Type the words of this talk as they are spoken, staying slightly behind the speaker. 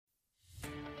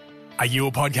Are you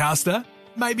a podcaster?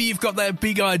 Maybe you've got that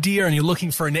big idea and you're looking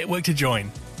for a network to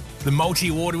join. The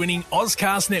multi-award winning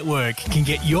Ozcast Network can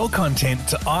get your content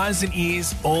to eyes and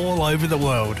ears all over the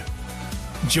world.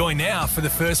 Join now for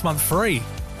the first month free,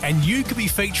 and you could be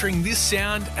featuring this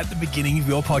sound at the beginning of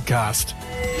your podcast.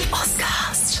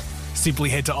 Ozcast. Simply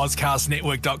head to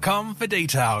ozcastnetwork.com for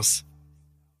details.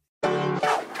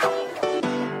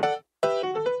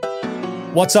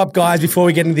 What's up, guys? Before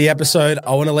we get into the episode,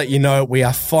 I want to let you know we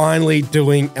are finally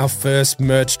doing our first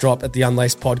merch drop at the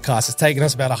Unlaced podcast. It's taken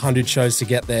us about 100 shows to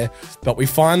get there, but we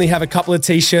finally have a couple of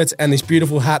t-shirts and this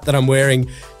beautiful hat that I'm wearing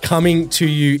coming to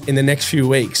you in the next few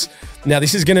weeks. Now,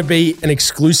 this is going to be an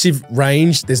exclusive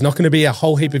range. There's not going to be a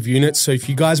whole heap of units. So if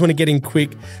you guys want to get in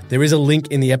quick, there is a link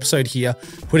in the episode here.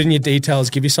 Put in your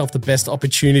details. Give yourself the best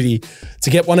opportunity to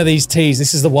get one of these tees.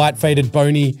 This is the white faded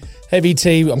bony heavy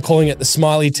tee. I'm calling it the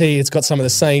smiley tee. It's got some of the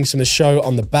sayings from the show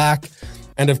on the back.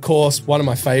 And of course, one of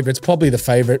my favorites, probably the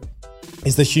favorite,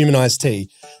 is the humanized tee.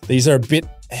 These are a bit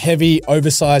heavy,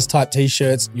 oversized type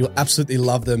t-shirts. You'll absolutely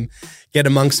love them. Get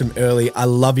amongst them early. I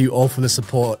love you all for the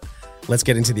support. Let's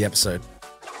get into the episode.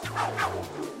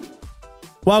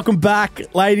 Welcome back,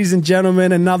 ladies and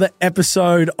gentlemen. Another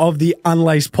episode of the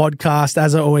Unlaced podcast.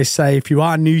 As I always say, if you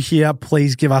are new here,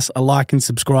 please give us a like and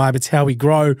subscribe. It's how we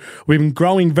grow. We've been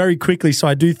growing very quickly, so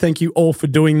I do thank you all for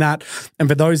doing that. And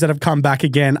for those that have come back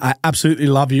again, I absolutely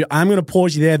love you. I'm going to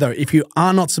pause you there, though. If you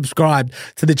are not subscribed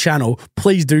to the channel,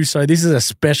 please do so. This is a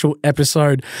special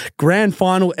episode, grand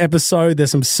final episode.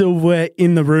 There's some silverware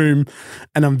in the room,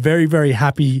 and I'm very, very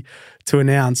happy to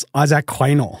announce Isaac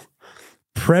Quaynor,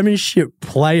 Premiership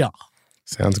player.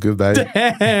 Sounds good, baby.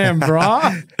 Damn,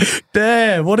 bro.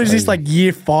 Damn. What is this, like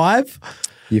year 5?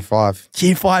 Year 5.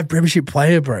 Year 5 Premiership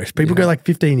player, bro. People go like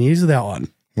 15 years without one.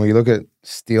 Well, you look at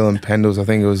Steele and Pendles, I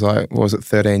think it was like, what was it,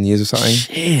 13 years or something?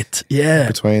 Shit. Yeah.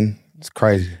 Between. It's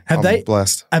crazy. I'm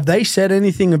blessed. Have they said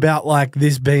anything about like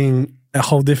this being a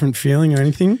whole different feeling or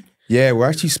anything? Yeah, we're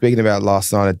actually speaking about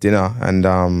last night at dinner, and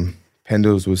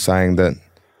Pendles was saying that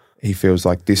he feels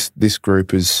like this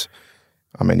group is,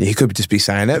 I mean, he could just be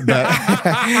saying it, but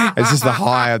it's just the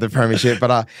high of the Premiership.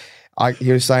 But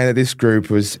he was saying that this group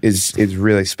is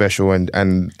really special,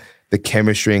 and the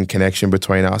chemistry and connection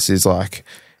between us is like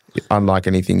unlike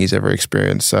anything he's ever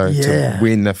experienced. So to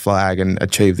win the flag and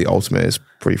achieve the ultimate is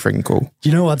pretty freaking cool.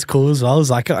 You know what's cool as well is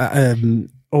like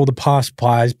all the past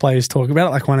players talk about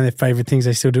it. Like one of their favorite things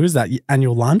they still do is that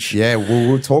annual lunch. Yeah,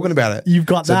 we were talking about it. You've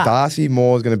got that. So Darcy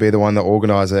Moore is going to be the one that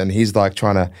organises it, and he's like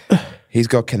trying to. He's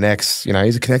got connects, you know,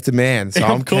 he's a connected man. So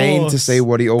I'm keen to see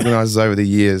what he organises over the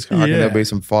years. I reckon there'll be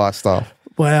some fire stuff.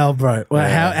 Wow, bro. Well,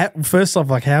 how first off,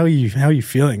 like how are you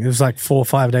feeling? It was like 4 or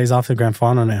 5 days after the grand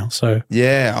final now. So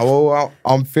yeah, well,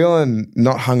 I'm feeling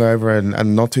not hungover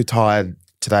and not too tired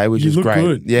today, which is great.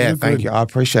 Good. Yeah, thank you. I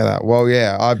appreciate that. Well,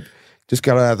 yeah, I just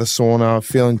got out of the sauna,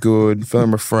 feeling good,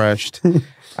 feeling refreshed.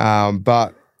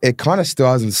 But it kind of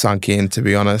still hasn't sunk in, to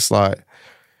be honest. Like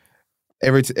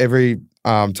every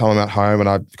time I'm at home and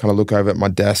I kind of look over at my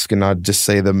desk and I just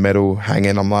see the medal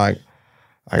hanging, I'm like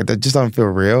that just doesn't feel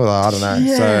real. Like, I don't know.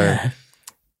 Yeah. So,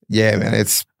 yeah, man,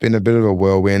 it's been a bit of a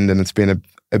whirlwind and it's been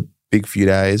a big few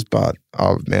days. But,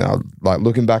 I like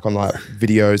looking back on like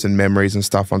videos and memories and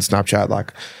stuff on Snapchat,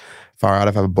 like far out,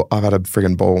 I've had a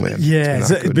friggin' ball, man. Yeah,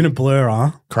 it's been a blur,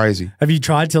 huh? Crazy. Have you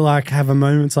tried to like have a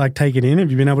moment to like take it in?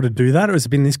 Have you been able to do that, or has it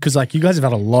been this? Because like you guys have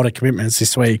had a lot of commitments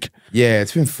this week. Yeah,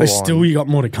 it's been full but still, you got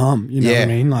more to come. You know what I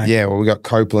mean? Like, yeah. Well, we got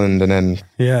Copeland and then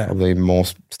probably more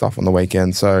stuff on the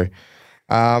weekend. So,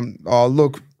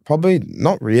 look, probably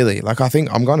not really. Like I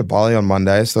think I'm going to Bali on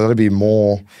Monday, so that'll be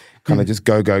more kind of just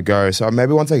go. So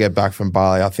maybe once I get back from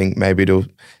Bali, I think maybe it'll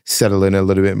settle in a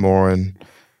little bit more and.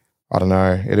 I don't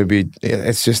know.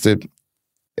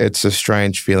 It's a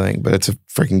strange feeling, but it's a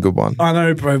freaking good one. I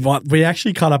know, bro. But we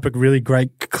actually cut up a really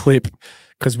great clip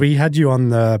because we had you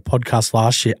on the podcast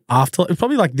last year after,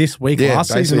 probably like this week,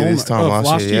 last season. This time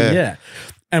last year, yeah.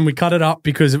 And we cut it up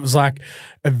because it was like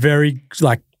a very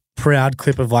like proud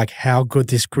clip of like how good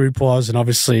this group was, and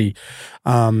obviously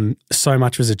so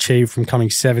much was achieved from coming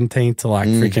 17th to like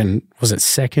freaking, was it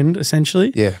second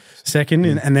essentially? Yeah. Second,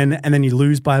 and then you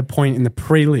lose by a point in the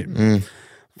prelim.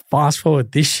 Fast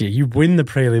forward this year, you win the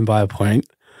prelim by a point,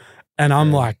 and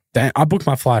I'm like, damn, I booked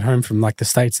my flight home from like the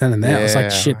States then and there. I was like,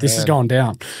 shit, this is going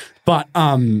down. But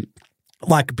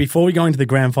like before we go into the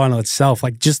grand final itself,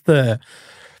 like just the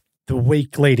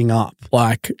week leading up,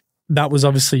 like that was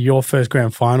obviously your first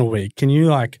grand final week. Can you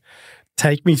like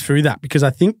take me through that? Because I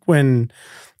think when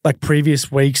like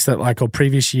previous weeks that like, or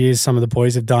previous years, some of the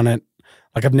boys have done it,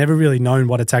 like I've never really known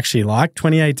what it's actually like.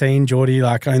 2018, Geordie,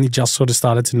 like I only just sort of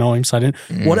started to know him. So I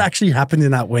didn't, what actually happened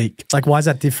in that week? Like, why is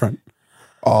that different?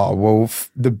 Oh, well,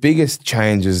 the biggest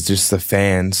change is just the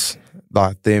fans.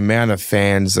 Like the amount of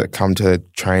fans that come to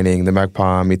training, the Magpie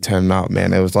Army turning up,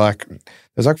 man. It was like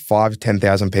 5,000 to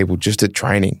 10,000 people just at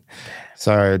training.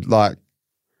 So like,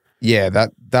 yeah,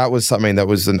 that was something that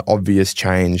was an obvious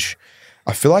change.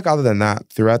 I feel like other than that,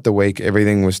 throughout the week,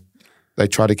 they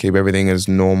tried to keep everything as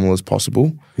normal as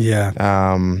possible. Yeah.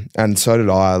 And so did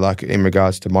I. Like in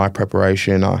regards to my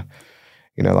preparation, I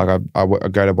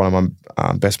go to one of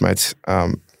my best mates'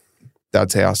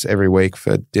 dad's house every week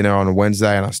for dinner on a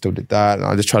Wednesday, and I still did that. And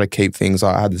I just try to keep things.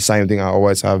 I had the same thing I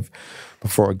always have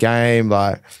before a game.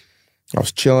 Like I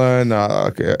was chilling.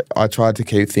 I tried to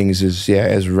keep things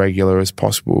as regular as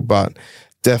possible. But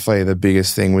definitely the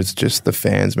biggest thing was just the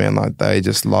fans, man. Like they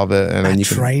just love it. And then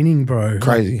training, bro,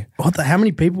 crazy. Like, how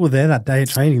many people were there that day at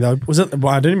training though? Was it?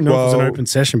 Well, I didn't even know if it was an open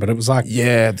session, but it was like so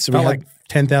we had like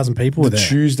 10,000 people were there. The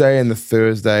Tuesday and the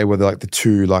Thursday were the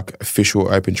two like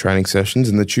official open training sessions,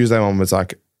 and the Tuesday one was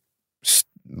like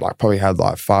probably had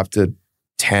like 5 to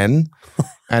 10,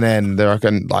 and then they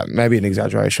reckon like maybe an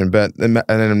exaggeration, but and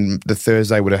then the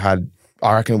Thursday would have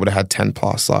had 10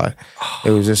 plus. Like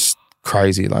it was just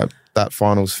crazy, like that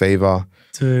finals fever.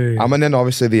 Dude. And then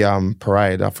obviously the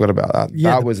parade. I forgot about that.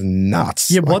 Yeah, that was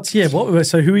nuts. Yeah,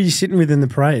 so who were you sitting with in the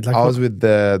parade? Like, I was with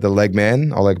the leg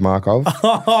man, Oleg Markov.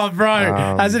 Oh, bro,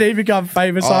 hasn't he become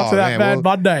famous after that Bad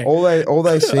Monday? All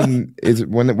they sing is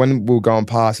when we're going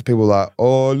past, people are like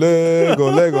Oleg,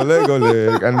 Oleg, Oleg,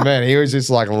 Oleg, and man, he was just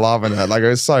like loving it. Like it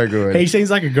was so good. He seems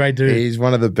like a great dude. He's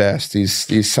one of the best.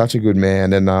 He's such a good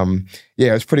man, and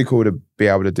it was pretty cool to be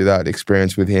able to do that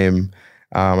experience with him.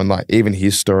 And like even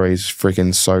his story is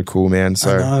freaking so cool, man.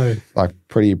 So like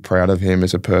pretty proud of him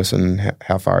as a person,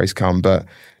 how far he's come. But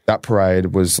that parade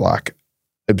was like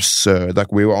absurd.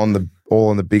 Like we were all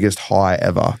on the biggest high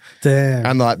ever. Damn.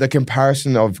 And like the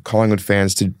comparison of Collingwood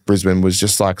fans to Brisbane was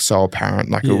just like so apparent.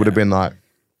 Like it would have been like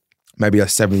maybe a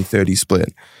 70-30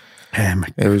 split. Damn,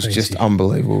 it was just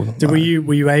unbelievable. Were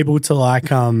you able to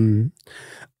like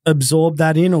absorb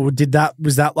that in, or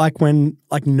was that like when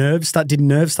like nerves start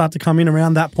to come in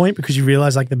around that point, because you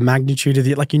realize like the magnitude of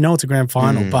it's a grand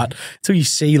final, but until you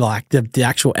see like the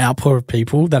actual outpour of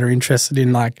people that are interested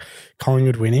in like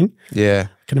Collingwood winning, I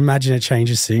can imagine it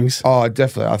changes things. Oh,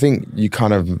 definitely. I think you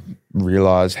kind of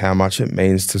realize how much it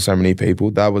means to so many people.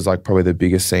 That was like probably the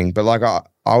biggest thing. But like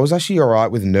I was actually all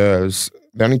right with nerves.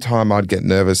 The only time I'd get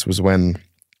nervous was when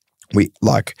we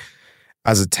like,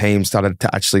 as a team, started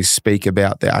to actually speak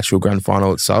about the actual grand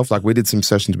final itself. Like we did some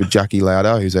sessions with Jackie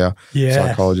Lauder, who's our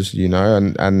psychologist,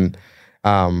 and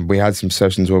we had some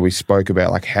sessions where we spoke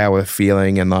about like how we're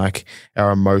feeling and like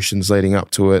our emotions leading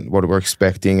up to it, what we're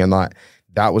expecting, and like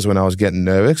that was when I was getting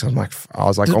nervous. I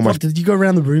was like almost. Did you go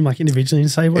around the room like individually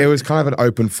and say what? It was kind of an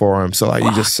open forum, so like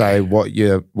you just say what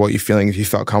you're feeling if you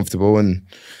felt comfortable. And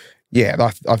yeah,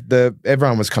 like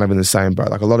everyone was kind of in the same boat.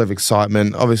 Like a lot of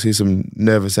excitement, obviously some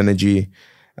nervous energy,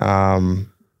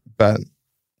 but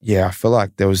yeah, I feel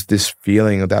like there was this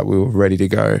feeling that we were ready to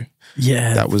go.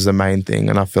 Yeah, that was the main thing,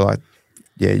 and I feel like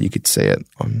you could see it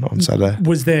on Saturday.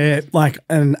 Was there like,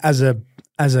 and as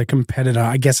a competitor,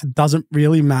 I guess it doesn't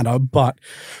really matter, but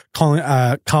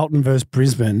Carlton versus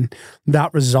Brisbane,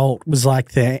 that result was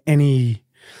like there any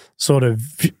sort of.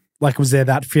 Like, was there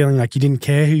that feeling like you didn't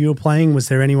care who you were playing? Was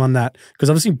there anyone that...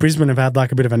 Because obviously Brisbane have had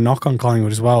like a bit of a knock on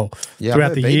Collingwood as well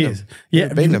throughout the years.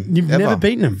 You've never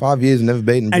beaten them. 5 years, never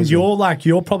beaten them. And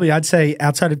you're probably, I'd say,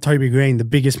 outside of Toby Green, the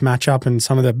biggest matchup and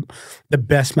some of the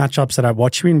best matchups that I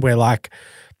watch you in where like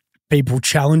people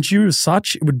challenge you as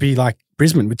such, it would be like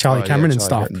Brisbane with Charlie Cameron and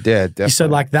stuff. Yeah, definitely. So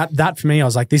like that for me, I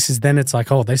was like, this is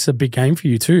a big game for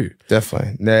you too.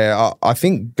 Definitely. Yeah, I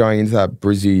think going into that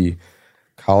Brizzy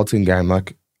Carlton game,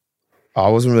 like, I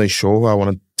wasn't really sure who I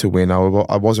wanted to win.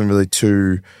 I wasn't really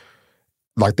too,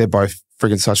 like, they're both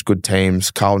freaking such good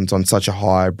teams. Carlton's on such a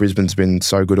high. Brisbane's been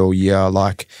so good all year.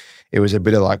 Like, it was a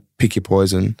bit of like pick your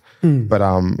poison. But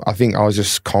I think I was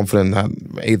just confident that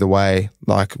either way,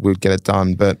 like, we'd get it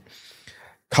done. But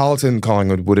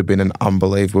Collingwood would have been an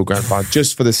unbelievable grand final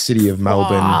just for the city of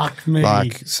Melbourne. Fuck me.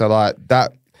 Like, so like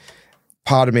that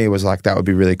part of me was like, that would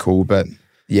be really cool. But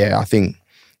yeah, I think,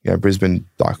 Brisbane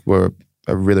like were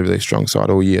a really, really strong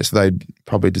side all year. So they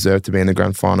probably deserve to be in the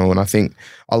grand final. And I think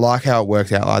I like how it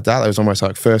worked out like that. It was almost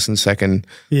like first and second.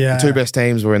 Yeah. The two best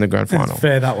teams were in the grand final. It's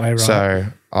fair that way, right? So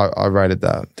I rated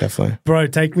that, definitely. Bro,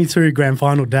 take me through grand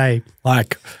final day.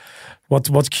 Like,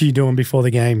 what's Q doing before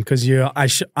the game? Because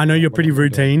I know you're pretty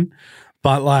routine,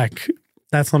 but like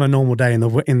that's not a normal day in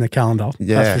the calendar.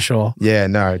 Yeah, that's for sure. Yeah,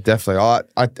 no, definitely.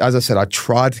 I as I said, I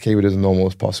tried to keep it as normal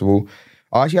as possible.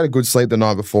 I actually had a good sleep the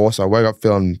night before, so I woke up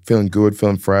feeling good,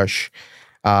 feeling fresh.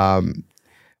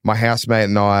 my housemate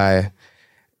and I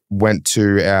went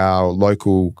to our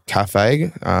local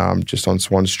cafe just on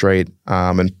Swan Street,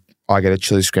 and I get a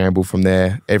chili scramble from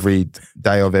there every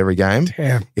day of every game.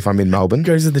 Damn. If I'm in Melbourne.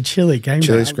 Goes to the chili game.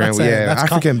 Chili scramble,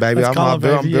 African, baby. I'm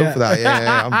built for that.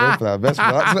 Yeah, I'm built for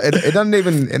that. It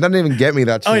doesn't even get me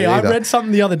that chili either. I read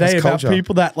something the other day about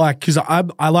people that because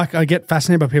I get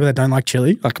fascinated by people that don't like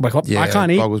chili. I can't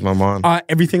eat. Boggles my mind.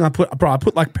 Everything I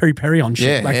put like peri on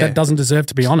shit. That doesn't deserve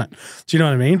to be on it. Do you know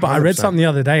what I mean? But 100%. I read something the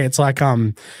other day. It's like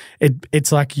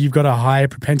it's like you've got a higher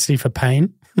propensity for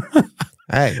pain.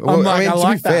 Hey, well, I mean,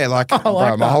 to be fair,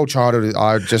 my whole childhood,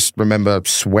 I just remember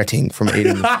sweating from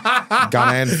eating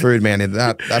Ghanaian food, man.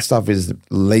 That stuff is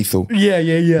lethal.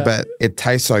 Yeah. But it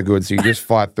tastes so good, so you just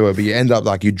fight through it. But you end up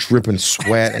like you drip and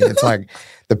sweat, and it's like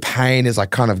the pain is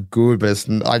like kind of good, but it's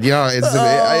I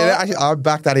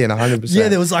back that in 100%. Yeah,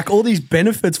 there was like all these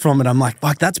benefits from it. I'm like,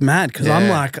 fuck, that's mad because I'm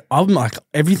like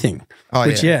everything.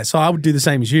 So I would do the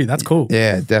same as you. That's cool.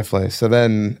 Yeah, definitely. So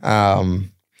then.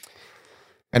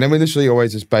 And then we literally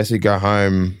always just basically go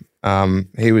home. I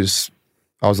was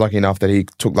lucky enough that he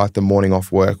took like the morning off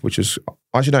work, which is,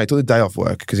 actually no, he took the day off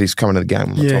work because he's coming to the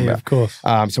game. Of course.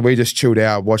 So we just chilled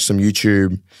out, watched some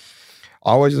YouTube.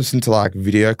 I always listen to like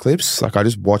video clips. Like I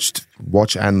just watch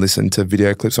and listen to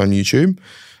video clips on YouTube.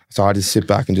 So I just sit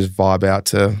back and just vibe out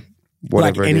to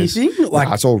whatever like anything? it is. Like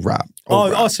it's all rap.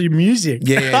 So music.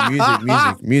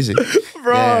 Yeah, music.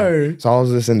 Bro. Yeah. So I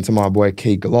was listening to my boy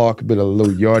Key Glock, a bit of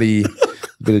Lil Yachty,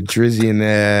 a bit of Drizzy in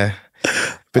there,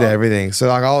 a bit of everything. So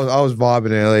like I was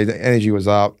vibing early, the energy was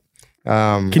up.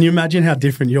 Can you imagine how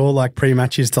different your like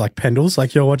pre-match is to like Pendles?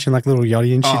 Like you're watching like Little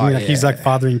Yachty and shit, he's like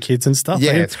fathering kids and stuff.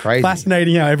 Yeah, like, it's crazy.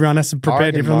 Fascinating how everyone has to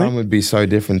prepare differently. Mine would be so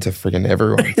different to freaking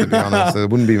everyone, to be honest. There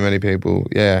wouldn't be many people.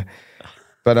 Yeah.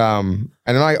 But and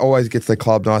then I always get to the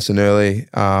club nice and early,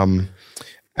 and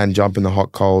jump in the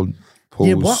hot cold pools.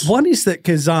 Yeah, what is that?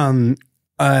 Because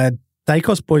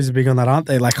Dacos boys are big on that, aren't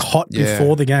they? Like hot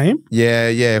before the game.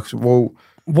 Yeah. Well,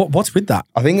 what's with that?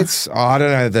 I think it's I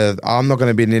don't know. I'm not going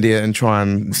to be an idiot and try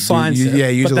and science. Use but a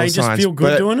they little just science. feel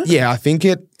good doing it. Yeah, I think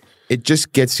it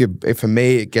just gets you. For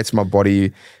me, it gets my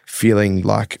body feeling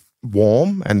like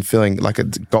warm and feeling like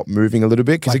it's got moving a little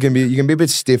bit because you can be a bit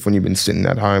stiff when you've been sitting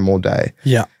at home all day.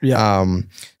 Yeah.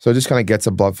 So it just kind of gets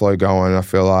a blood flow going, I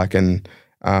feel like, and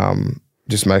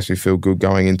just makes me feel good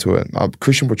going into it.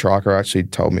 Christian Petrarca actually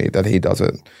told me that he does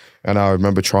it, and I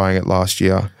remember trying it last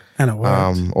year, and it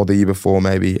worked, or the year before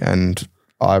maybe, and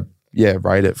I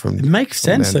rate it from. It makes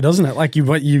sense, though, doesn't it? Like you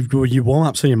warm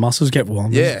up so your muscles get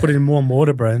warm. You just put in warm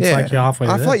water, bro. It's like you're halfway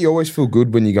there. I feel like you always feel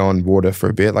good when you go in water for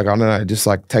a bit. Like I don't know, it just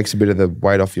like takes a bit of the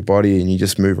weight off your body, and you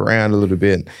just move around a little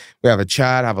bit. We have a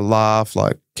chat, have a laugh,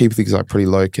 like keep things like pretty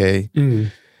low key.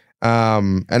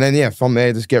 And then from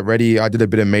there just get ready. I did a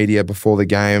bit of media before the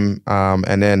game,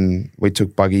 and then we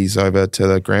took buggies over to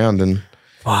the ground and.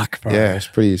 Fuck, bro. Yeah, it's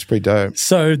pretty dope.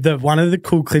 So one of the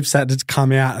cool clips that has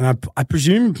come out, and I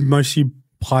presume most of you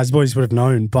Pies boys would have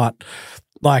known, but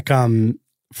like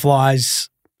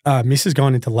Fly's missus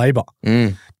going into labour.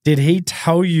 Did he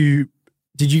tell you?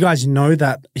 Did you guys know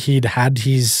that he'd had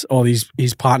his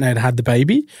partner had the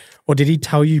baby, or did he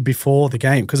tell you before the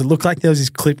game? Because it looked like there was this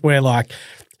clip where like.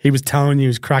 He was telling you, he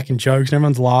was cracking jokes and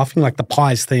everyone's laughing, like the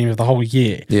Pies theme of the whole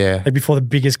year. Yeah. Like before the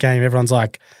biggest game, everyone's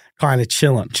like kind of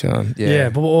chilling. Yeah.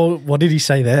 But what did he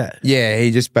say there? Yeah, he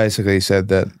just basically said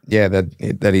that,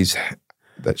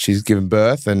 that she's given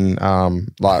birth and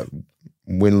like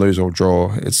win, lose or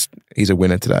draw, he's a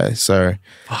winner today. So,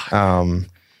 I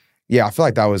feel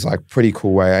like that was like pretty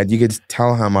cool way. And you could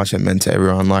tell how much it meant to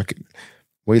everyone. Like,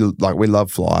 we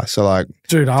love Fly, so like,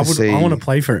 dude, I want to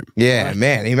play for him. Yeah, like,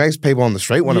 man, he makes people on the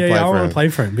street want to play for him. I want to play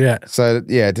for him. Yeah. So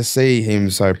to see him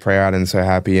so proud and so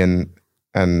happy, and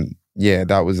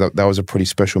that was a pretty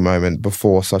special moment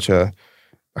before such a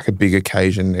big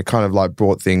occasion. It kind of like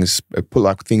put things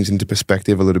into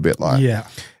perspective a little bit. Like,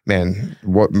 man,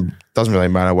 what doesn't really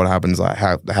matter what happens. Like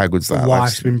how good's that?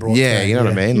 Life's been brought. Yeah, you know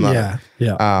what I mean. Like,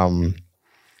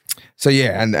 So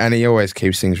and he always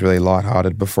keeps things really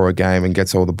lighthearted before a game and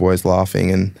gets all the boys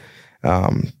laughing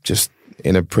and just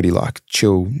in a pretty like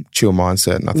chill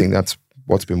mindset. And I think that's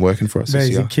what's been working for us this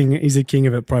year. He's a king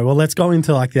of it, bro. Well, let's go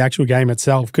into like the actual game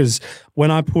itself, because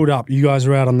when I pulled up, you guys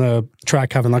were out on the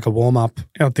track having like a warm up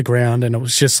out the ground, and it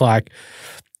was just like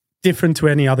different to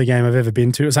any other game I've ever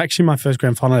been to. It was actually my first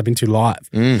grand final I've been to live.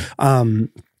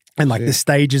 And like the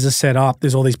stages are set up,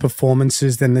 there's all these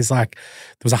performances, then there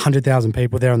was 100,000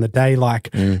 people there on the day.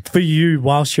 Like for you,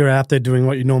 whilst you're out there doing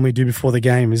what you normally do before the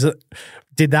game,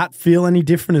 did that feel any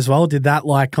different as well? Did that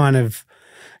like kind of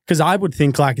Because I would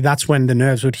think like that's when the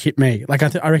nerves would hit me. Like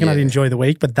I reckon I'd enjoy the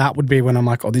week, but that would be when I'm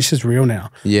like, oh, this is real now.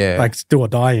 Yeah. Like it's do or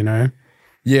die, you know?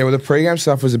 Yeah, well, the pre-game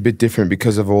stuff was a bit different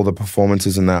because of all the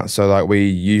performances and that. So, like, we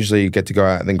usually get to go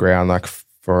out in the ground, like,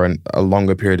 for a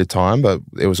longer period of time, but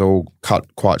it was all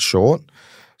cut quite short.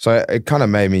 So it kind of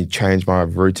made me change my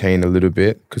routine a little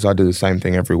bit because I do the same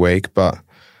thing every week. But,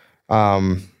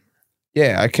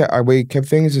 we kept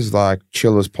things as, like,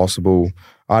 chill as possible.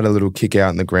 I had a little kick out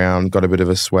in the ground, got a bit of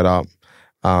a sweat up,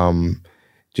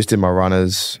 just did my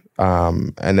runners,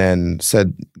 and then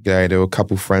said g'day to a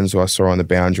couple friends who I saw on the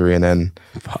boundary, and then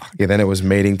then it was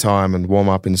meeting time and warm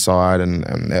up inside, and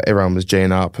everyone was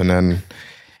G'ing up, and then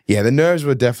the nerves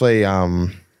were definitely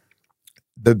I'm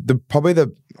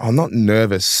not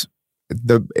nervous.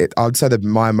 I'd say that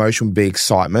my emotion would be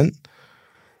excitement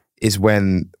is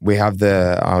when we have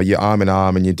the your arm in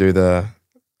arm and you do the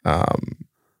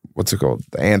what's it called,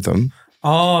 the anthem.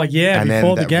 Oh, yeah, and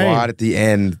before then the game. right at the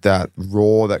end, that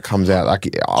roar that comes out, like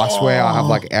I swear I have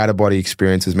like out-of-body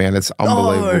experiences, man. It's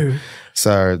unbelievable. No.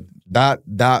 So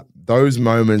those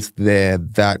moments there,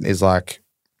 that is like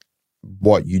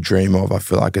what you dream of, I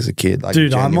feel like, as a kid. Like,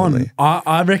 dude, genuinely.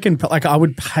 I reckon like I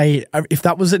would pay, if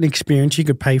that was an experience you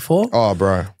could pay for. Oh,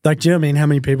 bro. Like, do you know what I mean? How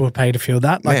many people would pay to feel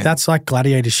that? Like, Man. that's like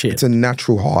gladiator shit. It's a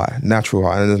natural high, and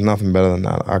there's nothing better than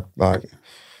that.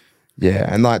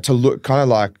 And like to look, kind of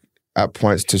like at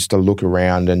points just to look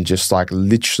around and just like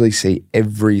literally see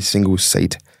every single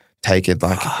seat taken.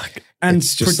 Like, and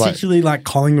it's just particularly like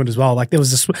Collingwood as well. Like there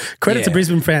was credit to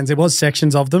Brisbane fans. There was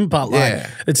sections of them, but like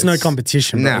it's no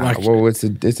competition. Nah, like, well, we're just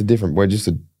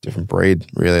a different breed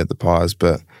really at the Pies.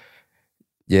 But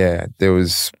yeah, it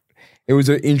was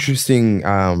an interesting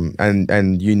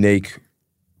and unique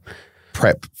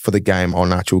prep for the game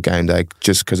on actual game day,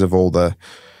 just because of all the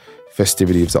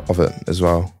festivities of it as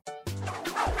well.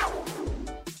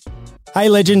 Hey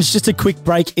legends, just a quick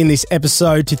break in this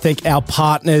episode to thank our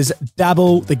partners,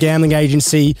 Dabble, the gambling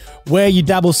agency, where you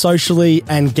dabble socially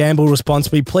and gamble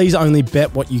responsibly. Please only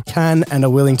bet what you can and are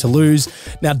willing to lose.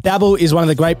 Now, Dabble is one of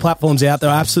the great platforms out there.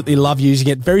 I absolutely love using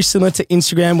it. Very similar to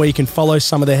Instagram, where you can follow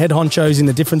some of the head honchos in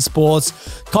the different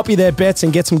sports, copy their bets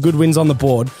and get some good wins on the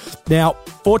board. Now,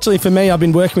 fortunately for me, I've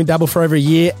been working with Dabble for over a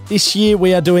year. This year,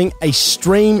 we are doing a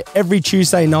stream every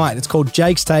Tuesday night. It's called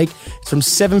Jake's Take. It's from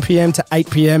 7 p.m. to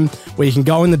 8 p.m, where you can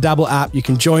go in the Dabble app. You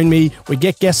can join me. We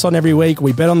get guests on every week.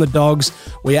 We bet on the dogs.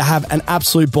 We have an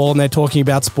absolute ball, and they're talking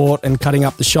about sport and cutting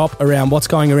up the shop around what's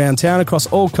going around town across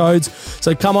all codes.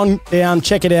 So come on down,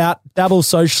 check it out. Dabble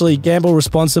socially, gamble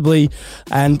responsibly,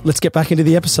 and let's get back into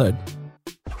the episode.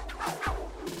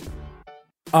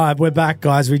 All right, we're back,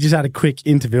 guys. We just had a quick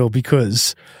interval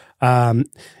because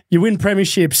you win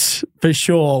premierships for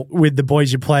sure with the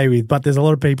boys you play with, but there's a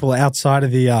lot of people outside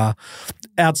of the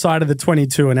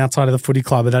 22 and outside of the footy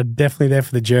club that are definitely there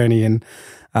for the journey. And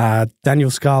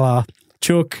Daniel Scala,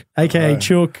 Chook, aka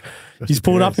Chook, he's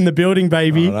pulled up in the building,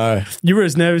 baby. You were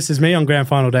as nervous as me on grand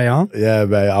final day, huh? Yeah,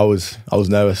 mate. I was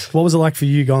nervous. What was it like for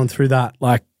you going through that,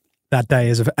 like that day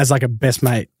as like a best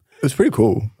mate? It was pretty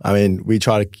cool. I mean,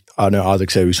 I know Isaac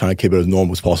said we were trying to keep it as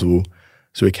normal as possible.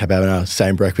 So we kept having our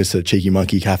same breakfast at Cheeky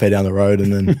Monkey Cafe down the road.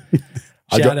 And then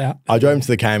I drove him to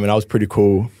the game, and I was pretty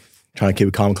cool, trying to keep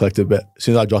it calm and collected. But as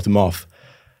soon as I dropped him off,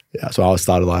 so I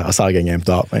started getting amped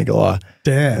up, ain't gonna lie.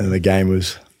 Damn. And the game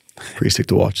was pretty sick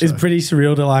to watch. It's pretty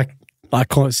surreal to like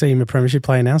see him a premiership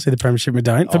player now, see the premiership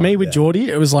medallion. For me with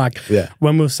Geordie, it was like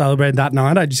when we were celebrating that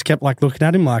night, I just kept like looking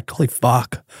at him like, holy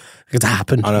fuck. It's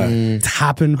happened. I know. It's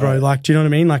happened, bro. Like, do you know what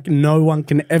I mean? Like, no one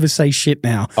can ever say shit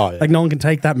now. Oh, yeah. Like, no one can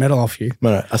take that medal off you.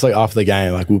 No, that's like after the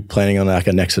game, like we were planning on like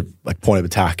a next like point of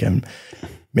attack, and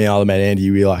me and other mate Andy,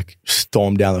 we like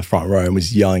stormed down the front row and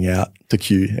was yelling out to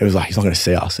Q. It was like, he's not going to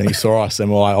see us. And he saw us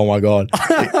and we're like, oh my God.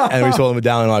 And we saw the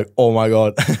medallion like, oh my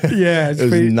God. Yeah, it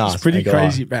was nuts. It's pretty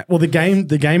crazy, man. Well, the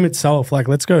game itself, like,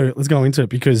 let's go into it,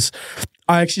 because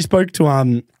I actually spoke to,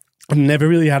 I've never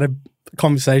really had a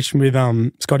conversation with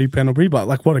Scotty Pendlebury, but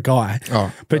like, what a guy.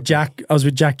 But Jack, I was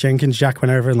with Jack Jenkins. Jack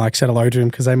went over and like said hello to him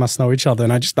because they must know each other.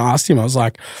 And I just asked him, I was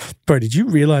like, bro, did you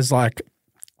realize like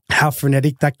how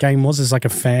frenetic that game was as like a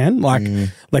fan? Like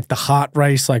the heart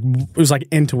race, like it was like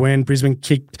end to end. Brisbane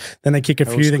kicked, then they kick a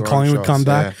few, then Collingwood would come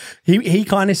back. He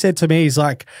kind of said to me, he's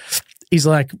like,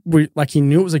 he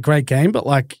knew it was a great game, but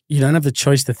like you don't have the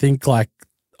choice to think like,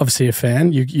 obviously a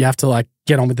fan, you have to like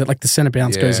get on with it. Like the centre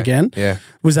bounce goes again. Yeah.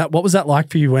 What was that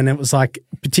like for you when it was like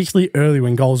particularly early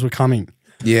when goals were coming?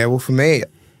 Yeah, well for me,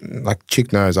 like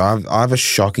Chick knows, I have a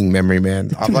shocking memory,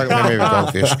 man. I've like a memory of a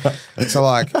goldfish. So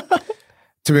like,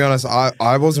 to be honest,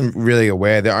 I wasn't really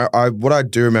aware that what I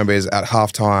do remember is at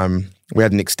halftime we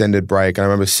had an extended break, and I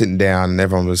remember sitting down and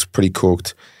everyone was pretty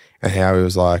cooked. and how he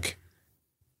was like,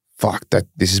 fuck,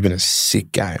 this has been a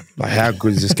sick game. Like, how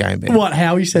good has this game been? What,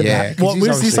 how he said that? 'cause What he's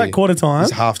was this, like, quarter time?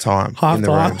 It's half time. Half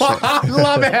time. I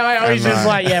love how he's just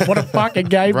like, yeah, what a fucking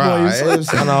game, boys.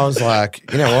 And I was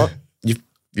like, you know what?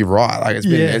 You're right. Like,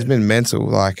 it's been mental.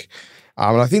 Like,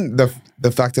 and I think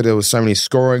the fact that there was so many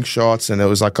scoring shots and there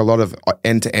was like a lot of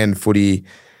end-to-end footy,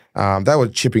 they were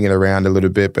chipping it around a little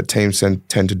bit, but teams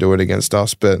tend to do it against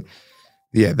us. But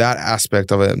yeah, that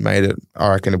aspect of it made it, I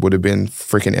reckon it would have been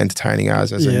freaking entertaining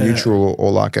as a neutral or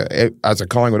like as a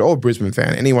Collingwood or Brisbane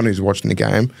fan. Anyone who's watching the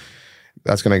game,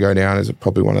 that's going to go down as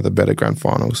probably one of the better grand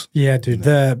finals. Yeah, dude.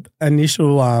 The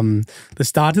initial, the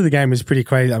start of the game was pretty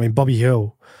crazy. I mean, Bobby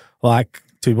Hill, like,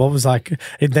 dude, what was like?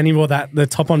 Then he wore the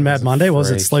top on Mad Monday. Was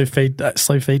it slow feet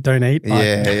don't eat? Like,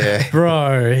 yeah,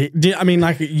 bro. I mean,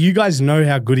 like, you guys know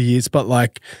how good he is, but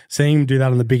like seeing him do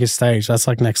that on the biggest stage, that's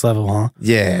like next level, huh?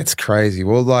 Yeah, it's crazy.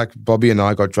 Well, like Bobby and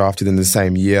I got drafted in the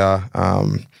same year. I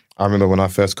remember when I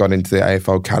first got into the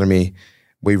AFL Academy,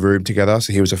 we roomed together.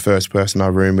 So he was the first person I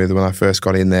roomed with when I first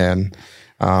got in there,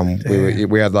 and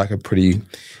we had like a pretty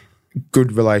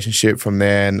good relationship from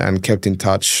there, and kept in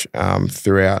touch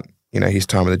throughout. His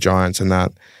time with the Giants and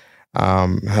that.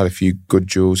 Had a few good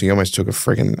duels. He almost took a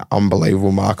freaking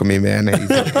unbelievable mark on me, man.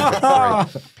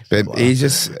 But he's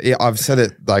just, I've said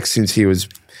it like since he was,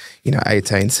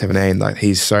 18, 17, like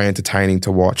he's so entertaining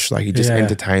to watch. Like he just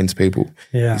entertains people.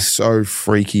 Yeah. He's so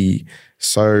freaky,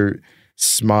 so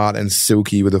smart and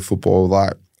silky with the football.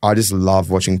 Like I just love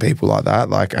watching people like that.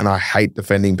 Like, and I hate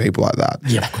defending people like that.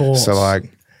 Yeah, of course. So like,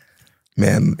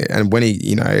 man, and when he,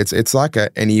 it's like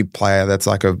any player that's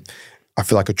like I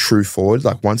feel like a true forward.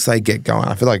 Like once they get going,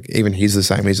 I feel like even he's the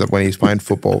same. He's like when he's playing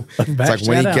football, it's like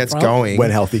when he gets going, when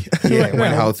healthy,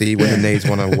 when healthy, when the knees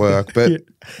want to work. But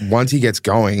once he gets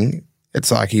going,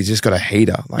 it's like he's just got a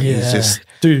heater. Like he's just,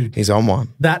 dude, he's on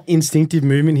one. That instinctive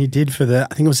movement he did for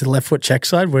I think it was the left foot check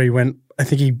side where he went. I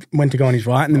think he went to go on his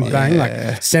right and then bang,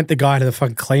 like sent the guy to the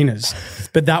fucking cleaners.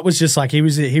 But that was just like he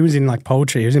was in like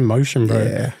poetry. He was in motion,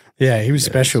 bro. Yeah, he was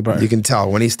special, bro. You can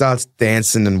tell when he starts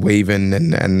dancing and weaving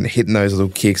and hitting those little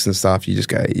kicks and stuff, you just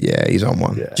go, yeah, he's on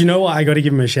one. Yeah. Do you know what I got to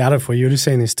give him a shout out for? You would have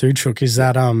seen this too, Chook, is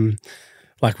that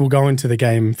like we'll go into the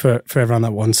game for everyone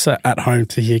that wants at home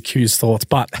to hear Q's thoughts.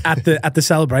 But at the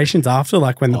celebrations after,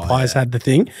 like when the Pies had the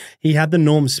thing, he had the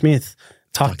Norm Smith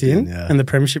tucked in and the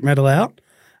premiership medal out.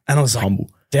 And I was like, humble.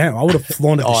 Damn, I would have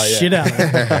flaunted the shit out of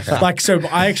it. Like, so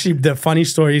I actually, the funny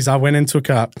story is I went and took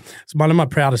it's one of my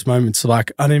proudest moments. So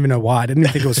like, I don't even know why. I didn't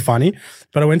even think it was funny,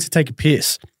 but I went to take a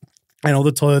piss and all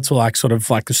the toilets were like sort of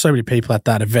like, there's so many people at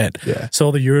that event. Yeah. So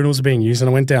all the urinals are being used and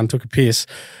I went down and took a piss,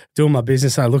 doing my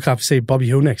business. And I look up and see Bobby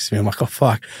Hill next to me. I'm like, oh,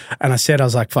 fuck. And I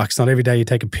was like, fuck, it's not every day you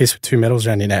take a piss with 2 medals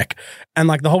around your neck. And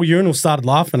like the whole urinal started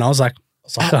laughing. I was like,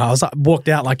 walked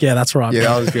out like, yeah, that's right. Yeah,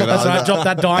 that was good. That's right. I dropped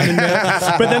that dime in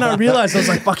there. But then I realized, I was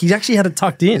like, fuck, he's actually had it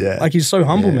tucked in. Yeah. Like, he's so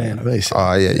humble, man.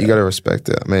 Oh, yeah, you got to respect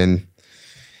it. I mean,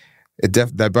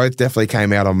 they both definitely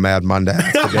came out on Mad Monday.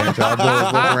 Walking around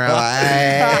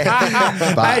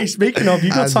like, hey, speaking of,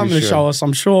 you got something to show us,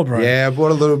 I'm sure, bro. Yeah, I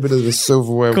brought a little bit of the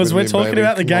silverware. Because we're talking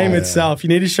about the game itself. You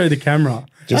need to show the camera.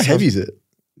 How heavy is it?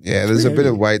 Yeah, there's a bit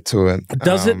of weight to it.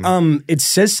 Does it? It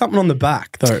says something on the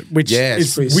back though, which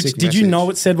did you know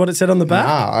it said what it said on the back?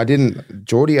 Nah, I didn't.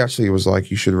 Geordie actually was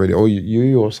like, you should read it, or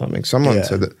you or something. Someone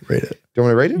said that. Read it. Do you want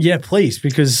me to read it? Yeah, please,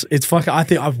 because it's fucking. I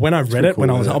think when I read it,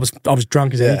 when I was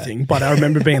drunk as anything, but I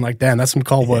remember being like, damn, that's some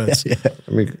cold words.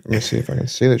 Let me see if I can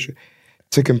see this.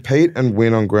 To compete and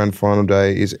win on grand final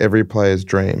day is every player's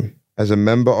dream. As a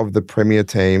member of the premier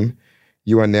team,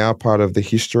 you are now part of the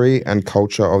history and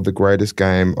culture of the greatest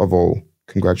game of all.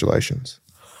 Congratulations.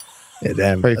 Yeah,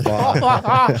 damn. Drop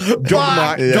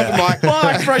the mic.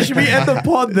 Fuck, bro, should we end the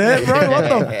pod there, bro? What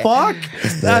the fuck?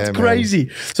 That's crazy.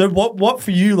 Man. So what for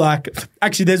you, like,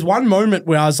 actually, there's one moment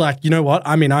where I was like, you know what?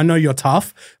 I mean, I know you're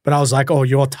tough, but I was like, oh,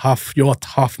 you're tough,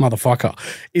 motherfucker.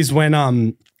 Is when,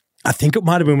 I think it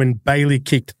might have been when Bailey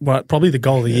kicked probably the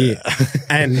goal of the year,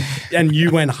 and you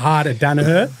went hard at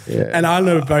Danaher, and I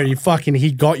know, bro,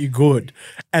 he got you good,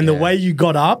 and the way you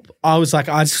got up, I was like,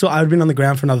 I'd been on the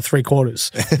ground for another 3 quarters.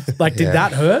 Like, did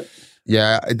that hurt?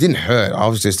 Yeah, it didn't hurt. I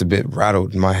was just a bit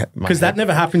rattled in my head. Because that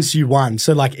never happens to you once,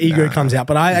 so like ego comes out.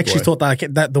 But I actually thought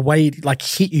that the way it like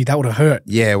hit you, that would have hurt.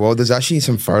 Yeah, well, there's actually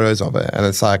some photos of it, and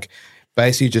it's like,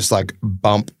 basically just like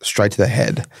bump straight to the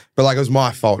head. But like it was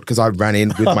my fault because I ran in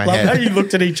with my head. How you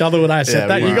looked at each other when I said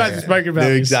that. You guys have spoken about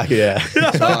this. Exactly, yeah.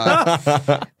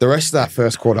 So, the rest of that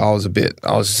first quarter, I was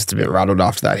just a bit rattled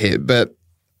after that hit. But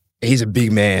he's a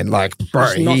big man. Like, bro,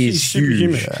 he's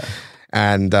huge. Yeah.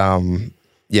 And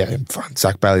yeah,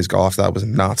 Zach Bailey's goal after that was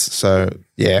nuts. So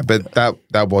yeah, but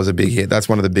that was a big hit. That's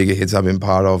one of the bigger hits I've been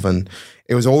part of, and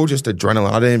it was all just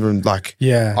adrenaline. I didn't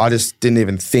even I just didn't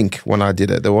even think when I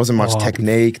did it. There wasn't much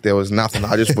technique. There was nothing.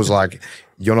 I just was like,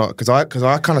 you're not, because I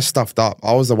kind of stuffed up.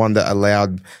 I was the one that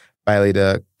allowed Bailey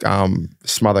to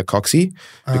smother Coxie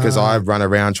because I ran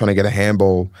around trying to get a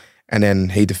handball. And then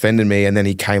he defended me, and then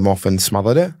he came off and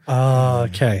smothered it. Oh,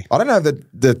 okay. I don't know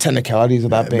the technicalities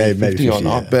of that being 50 or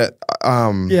not, but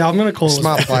I'm gonna call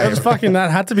smart it. player. It was fucking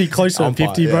that had to be close to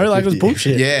 50, bro. Like 50. It was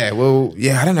bullshit. Yeah, well,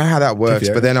 I don't know how that works,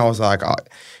 but then I was like,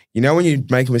 when you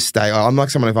make a mistake, I'm like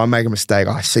someone. If I make a mistake,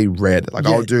 I see red. Like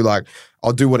I'll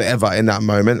do whatever in that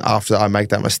moment after I make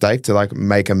that mistake to like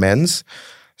make amends.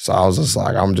 So I was just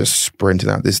like, I'm just sprinting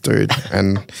at this dude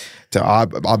and.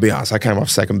 I'll be honest, I came off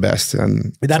second best,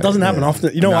 and that doesn't happen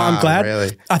often. You know what? I'm glad.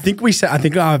 Really. I think we said on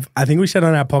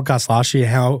our podcast last year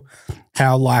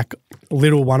how like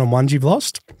little one-on-ones you've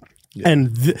lost. Yeah.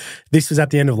 And this was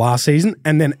at the end of last season,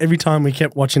 and then every time I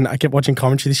kept watching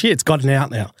commentary this year. It's gotten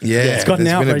out now. Yeah, it's gotten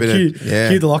out. Cue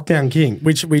the lockdown king,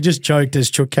 which we just joked as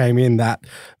Chook came in that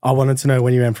I wanted to know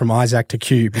when you went from Isaac to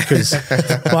Q because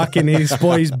fucking his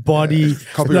body.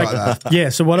 Copyright that. Yeah.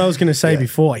 So what I was going to say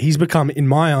before, he's become, in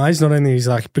my eyes, not only he's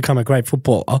like become a great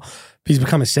footballer. He's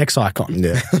become a sex icon.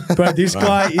 Yeah. But this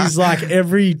guy is like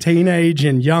every teenage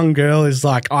and young girl is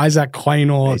like Isaac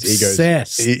Quaynor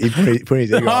obsessed. He put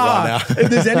his ego up right now. If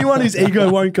there's anyone whose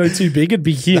ego won't go too big, it'd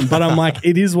be him. But I'm like,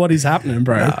 it is what is happening,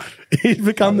 bro. Nah. He's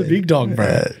become the big dog,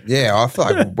 bro. Yeah, I feel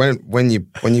like when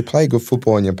you play good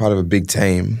football and you're part of a big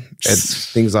team,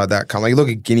 it's things like that come. Like look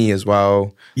at Guinea as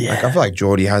well. Yeah. Like I feel like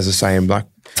Geordie has the same like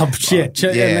top shit.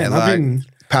 Yeah, man,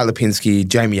 Pat Lipinski,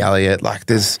 Jamie Elliott, like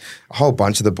there's a whole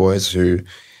bunch of the boys who,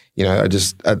 are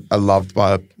just are loved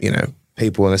by,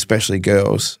 people and especially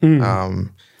girls.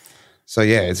 So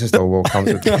yeah, it's just all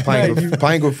comes with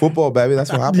playing good football, baby.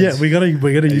 That's what happens. Yeah, we gotta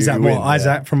use that more.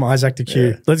 Isaac from Isaac to Q.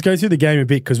 Yeah. Let's go through the game a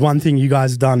bit because one thing you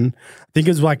guys have done, I think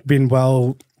it's like been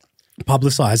well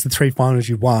publicized. The 3 finals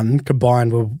you won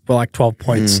combined were like 12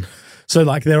 points. So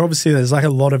like there's like a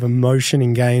lot of emotion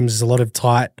in games. There's a lot of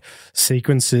tight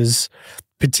sequences.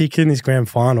 Particularly in this grand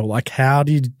final, like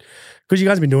because you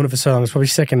guys have been doing it for so long, it's probably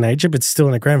second nature, but still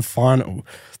in a grand final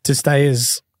to stay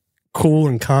as cool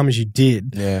and calm as you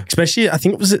did. Yeah. Especially, I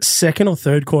think it was at second or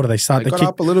third quarter they started. They got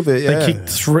up a little bit, yeah. They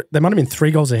kicked they might have been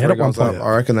 3 goals ahead at one point.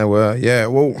 I reckon they were, yeah.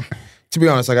 Well, to be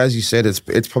honest, like as you said,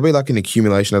 it's probably like an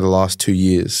accumulation of the last 2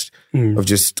 years of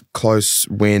just close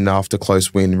win after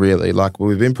close win, really. Like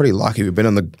we've been pretty lucky. We've been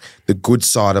on the good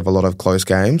side of a lot of close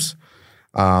games,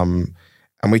 and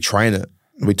we train it.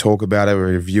 We talk about it, we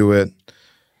review it.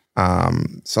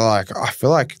 So like I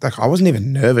feel like I wasn't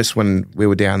even nervous when we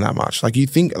were down that much. Like you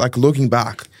think, like looking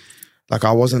back, like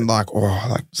I wasn't like,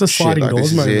 it's a sliding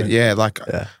doors moment. Yeah,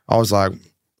 I was like,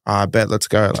 I bet let's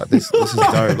go. Like this is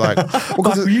dope. Like,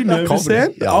 were you nervous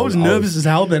then? Yeah, I was nervous as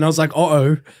hell then. I was like,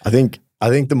 I think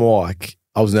the more like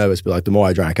I was nervous, but like the more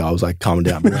I drank, I was like calming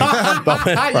down. Bro,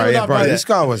 this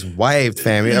guy was waved,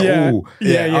 fam. Yeah.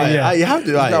 You have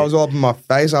to. This guy was all up in my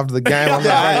face after the game. I was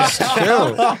like,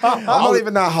 chill. I'm not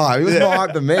even that high. He was more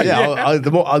hyped than me. Yeah,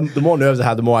 the more nerves I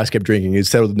had, the more I kept drinking. It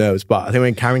settled the nerves. But I think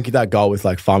when Cameron kicked that goal with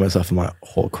like 5 minutes left, I'm like,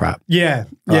 oh crap. Yeah.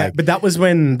 But that was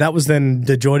then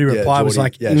the Geordie reply was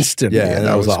like instant. Yeah, and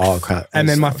I was like, oh crap. And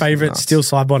then my favourite Steele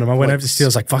side bottom. I went over to Steele. I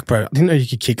was like, fuck, bro. I didn't know you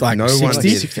could kick like 60.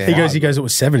 He goes, it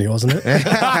was 70, wasn't it?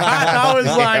 I was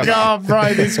like, oh,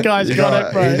 bro, this guy's got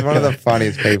it, bro. He's one of the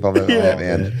funniest people I've ever met,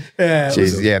 man. Yeah.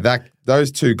 Jeez,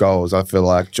 those 2 goals, I feel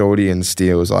like Geordie and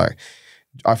Steele was like,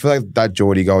 I feel like that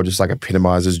Geordie goal just like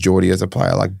epitomizes Geordie as a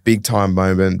player, like big time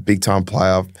moment, big time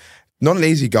player. Not an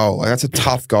easy goal. Like that's a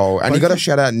tough goal. And you got to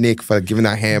shout out Nick for giving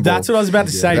that handball. That's what I was about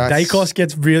to say. Dacos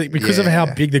gets really, because of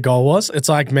how big the goal was, it's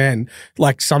like, man,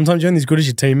 like sometimes you're only as good as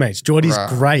your teammates. Geordie's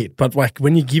great, but like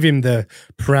when you give him the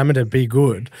parameter to be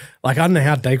good, like I don't know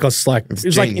how Dacos, like, it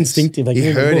was like instinctive. Like,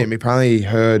 he heard him. He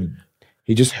apparently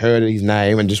he just heard his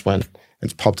name and just went,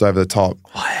 it's popped over the top.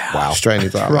 Wow. Straight in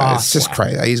his eye. It's just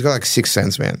crazy. He's got like 6th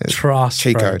sense, man.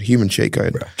 Cheat code, human cheat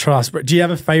code. Trust. But do you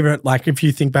have a favourite, like if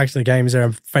you think back to the game, is there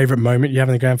a favourite moment you have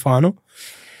in the grand final?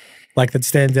 Like that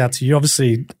stands out to you?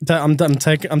 Obviously, I'm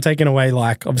taking away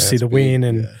like obviously the win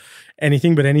and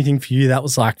anything, but anything for you that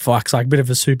was like, fuck, like a bit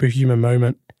of a superhuman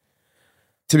moment.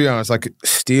 To be honest, like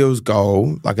Steele's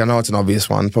goal, like I know it's an obvious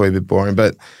one, probably a bit boring,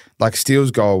 but like Steele's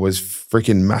goal was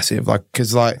freaking massive. Like,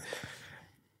 cause like,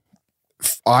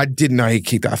 I didn't know he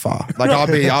kicked that far. Like I'll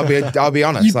be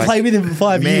honest. You played with him for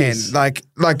 5 years. Like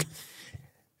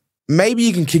maybe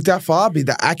you can kick that far, but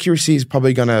the accuracy is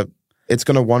probably gonna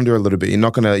wander a little bit.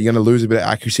 You're gonna lose a bit of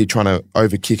accuracy trying to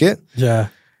overkick it. Yeah.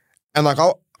 And like,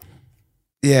 I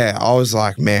was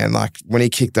like, man, like when he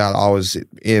kicked that, I was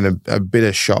in a bit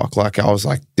of shock. Like I was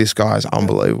like, this guy's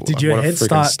unbelievable. Did your head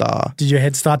start? Did your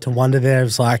head start to wonder there? It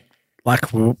was like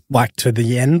to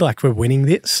the end, like we're winning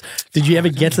this. Did you ever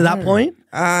get to that point?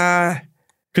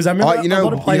 Because I remember a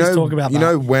lot of players talk about that. You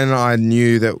know, when I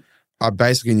knew that, I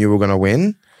basically knew we were going to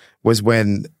win was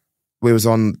when it was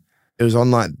on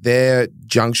like their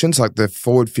junctions, like the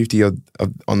forward 50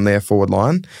 on their forward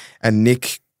line, and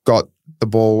Nick got the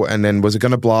ball and then was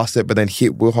going to blast it, but then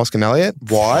hit Will Hoskin-Elliott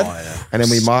wide, and then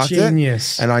we marked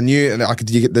it. And I knew, and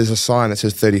there's a sign that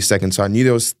says 30 seconds, so I knew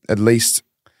there was at least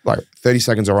like 30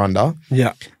 seconds or under.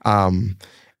 Yeah. And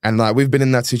like we've been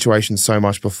in that situation so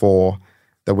much before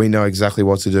that we know exactly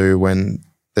what to do when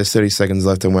there's 30 seconds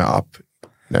left and we're up,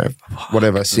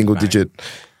 whatever, single digit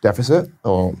deficit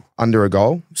or under a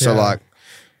goal. So like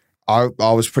I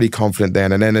was pretty confident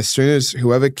then. And then as soon as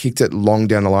whoever kicked it long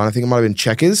down the line, I think it might have been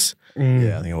Checkers.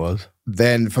 Yeah, I think it was.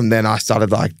 Then from then I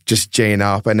started like just G'ing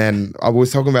up. And then I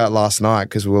was talking about it last night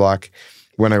because we were like,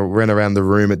 when I ran around the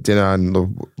room at dinner and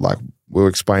like we were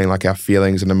explaining like our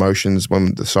feelings and emotions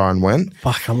when the siren went.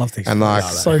 Fuck, I love this. And like,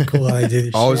 so cool how they did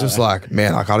this. I was just like,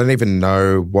 man, like I didn't even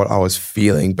know what I was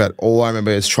feeling, but all I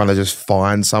remember is trying to just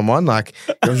find someone. Like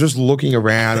I was just looking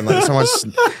around and like someone's,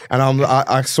 and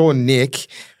I saw Nick,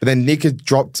 but then Nick had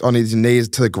dropped on his knees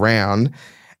to the ground,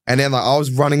 and then like I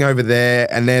was running over there,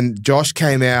 and then Josh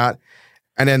came out,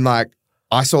 and then like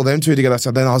I saw them two together, so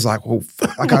then I was like, well,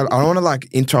 like I don't want to like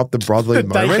interrupt the brotherly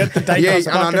moment. And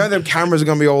I know the cameras are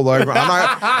going to be all over, and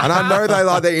I know they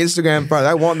like their Instagram photo.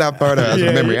 They want that photo as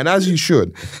a memory, and as you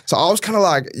should. So I was kind of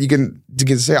like, you can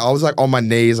see, I was like on my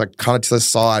knees, like kind of to the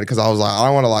side, because I was like, I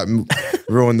don't want to like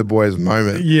ruin the boys'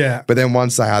 moment. Yeah. But then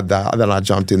once they had that, then I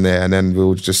jumped in there, and then we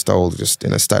were just all just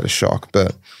in a state of shock.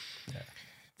 But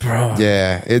bro,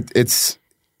 yeah, it's.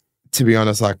 To be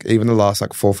honest, like even the last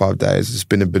like 4 or 5 days, it's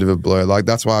been a bit of a blur. Like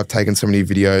that's why I've taken so many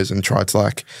videos and tried to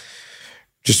like,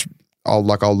 I'll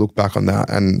look back on that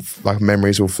and like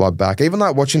memories will flood back. Even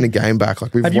like watching the game back,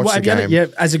 like we've watched the game. Yeah,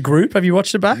 as a group, have you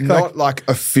watched it back? Not like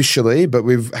officially, but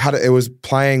we've had it. It was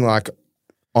playing like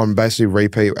on basically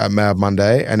repeat at Mad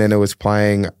Monday, and then it was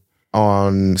playing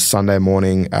on Sunday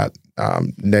morning at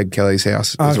Ned Kelly's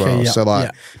house as well. Yeah, so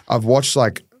like I've watched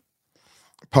like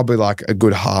probably like a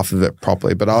good half of it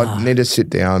properly, but I need to sit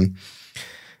down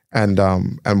and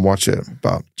watch it.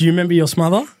 But do you remember your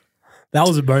smother? That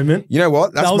was a moment. You know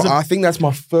what? I think that's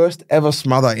my first ever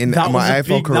smother in my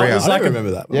AFL career. I don't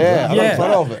remember that. Yeah, I got a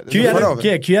photo of it.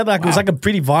 It was like a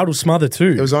pretty vital smother too.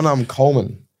 It was on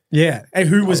Coleman. Yeah, and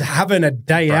who was having a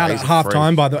day out at half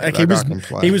time, by the way.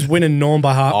 Like he was winning Norm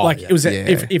by half. It was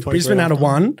if Brisbane had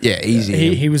won,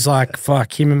 easy. He was like,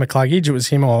 fuck, him and McCluggage. It was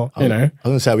him or, you know. I was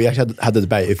going to say, we actually had the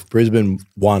debate. If Brisbane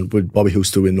won, would Bobby Hill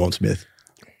still win Norm Smith?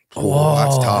 Oh,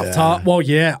 that's tough. Well,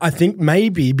 yeah, I think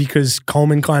maybe because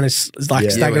Coleman kind of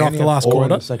staggered off the last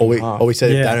quarter. Or we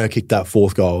said if Dano kicked that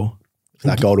fourth goal,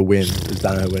 that goal to win, does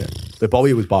Dano win it? But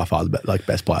Bobby was by far the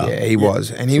best player. Yeah, he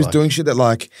was. And he was doing shit that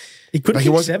like... He could have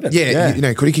kicked 7.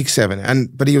 Yeah. Could he kick 7?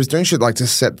 But he was doing shit like to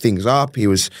set things up. He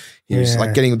was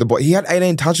like getting the ball. He had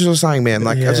 18 touches or something, man.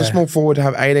 Like as a small forward to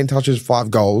have 18 touches, 5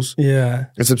 goals. Yeah.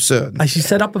 It's absurd. She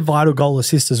set up a vital goal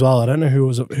assist as well. I don't know who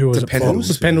was it. Pendles? It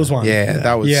was Pendles one. Yeah,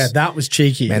 that was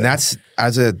cheeky. Man, that's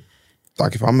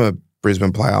if I'm a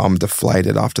Brisbane player, I'm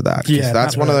deflated after that. Yeah,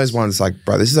 that's one of those ones like,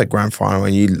 bro, this is a grand final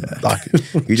and you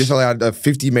just allowed a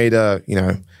 50 meter,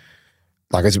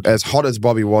 like as hot as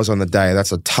Bobby was on the day,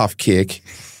 that's a tough kick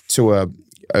to a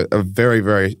very,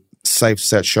 very safe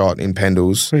set shot in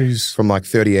Pendles from like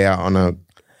 30 out on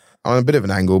a bit of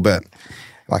an angle, but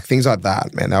like things like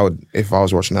that, man, that would, if I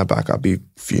was watching that back, I'd be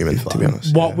fuming, to be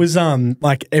honest. What was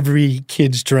like every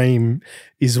kid's dream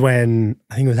is when,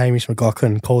 I think it was Hamish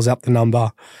McLaughlin calls up the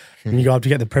number and you go up to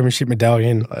get the premiership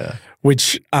medallion,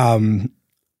 which when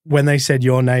they said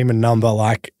your name and number,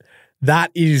 like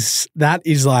that is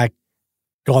like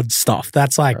God stuff.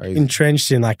 That's like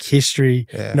entrenched in like history.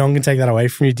 Yeah. No one can take that away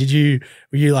from you.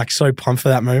 Were you like so pumped for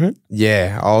that moment?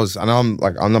 Yeah, I was, and I'm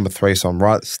number 3, so I'm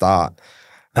right at the start.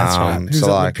 That's right. Who's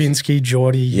like Lipinski,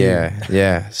 Geordie.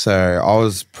 Yeah. So I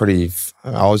was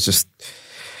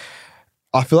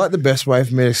I feel like the best way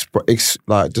for me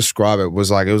to describe it was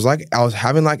like I was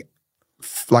having like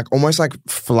almost like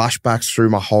flashbacks through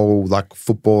my whole like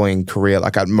footballing career,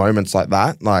 like at moments like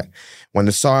that, like when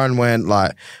the siren went,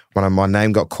 like when my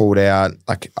name got called out,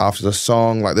 like after the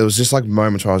song, like there was just like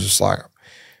moments where I was just like,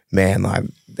 man, like,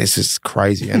 this is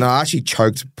crazy. And I actually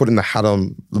choked putting the hat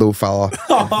on little fella.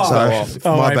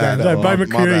 So, my bad. No, Bo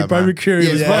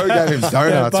McCreary was Bo gave him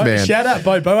donuts, man. Shout out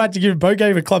Bo. Bo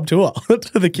gave a club tour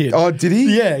to the kid. Oh, did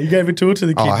he? Yeah, he gave a tour to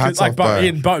the kid. hats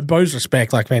off Bo's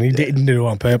respect, like, man, he didn't do it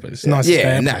on purpose. Nice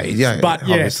fan. But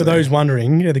yeah, for those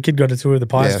wondering, the kid got a tour of the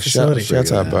Pies facility.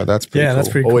 Shout out, Bo. That's pretty cool. That's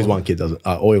pretty cool. Always one kid does it.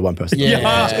 Always one person.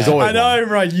 Yeah. It's always I know,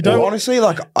 bro. You don't. Well, honestly,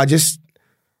 like,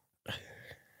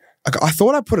 I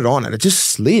thought I put it on and it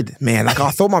just slid, man. Like, I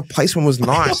thought my placement was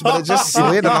nice, but it just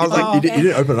slid, and I was like, You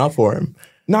didn't open it up for him.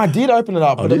 No, I did open it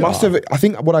up, but it must have. I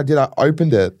think what I did, I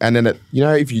opened it, and then it,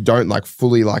 if you don't like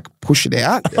fully like push it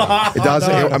out, it does.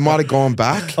 It might have gone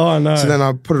back. Oh no! So then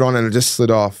I put it on, and it just slid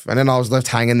off, and then I was left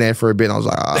hanging there for a bit. And I was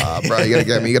like, bro, you gotta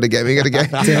get me, you gotta get me, you gotta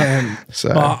get me. Damn.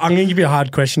 So I'm gonna give you a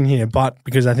hard question here, but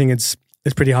because I think it's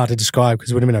pretty hard to describe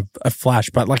because it would have been a flash.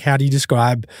 But like, how do you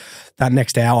describe that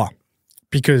next hour?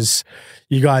 Because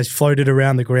you guys floated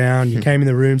around the ground, you came in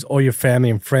the rooms, all your family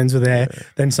and friends were there. Yeah.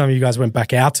 Then some of you guys went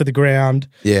back out to the ground.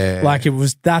 Yeah. Like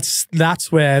that's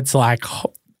where it's like,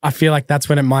 I feel like that's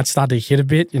when it might start to hit a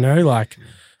bit, like.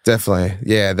 Definitely.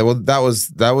 Yeah. That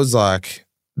was like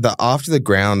after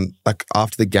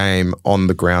the game on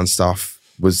the ground stuff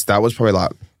was probably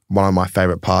like one of my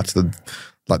favorite parts of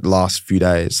the last few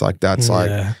days. Like that's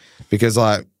because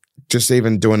like just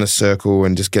even doing a circle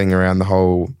and just getting around the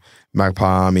whole Magpie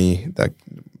Army that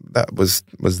was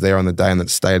there on the day and that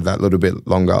stayed that little bit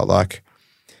longer. Like,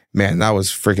 man, that was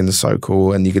freaking so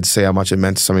cool, and you could see how much it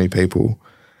meant to so many people.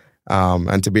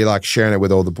 And to be like sharing it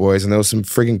with all the boys, and there was some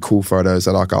freaking cool photos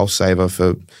that like I'll savor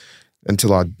for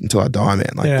until I die,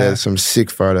 man. Like there's some sick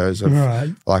photos of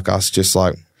like us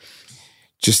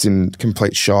just in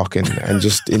complete shock and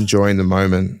just enjoying the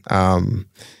moment.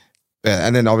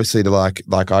 And then obviously to like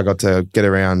I got to get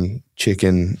around Chick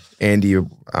and Andy, who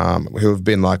have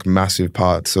been like massive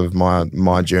parts of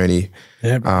my journey.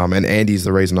 Yep. And Andy's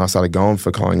the reason I started going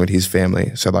for Collingwood, his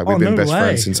family. So like we've been best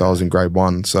friends since I was in grade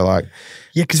 1. So like,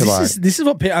 yeah, because this is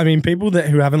what people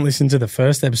who haven't listened to the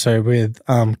first episode with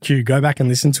Q, go back and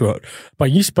listen to it.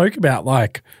 But you spoke about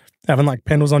like having like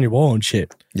Pendles on your wall and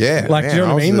shit. Yeah, like, do you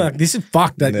know what I mean? Like, this is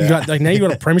fucked. That you got like now you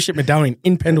got a premiership medallion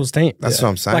in Pendles' team. That's what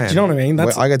I'm saying. Like, do you know what I mean?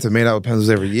 I get to meet up with Pendles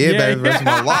every year, baby, the rest of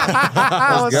my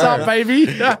life. What's up, baby?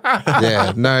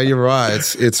 Yeah, no, you're right.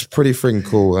 It's pretty freaking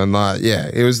cool, and like, yeah,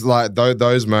 it was like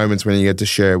those moments when you get to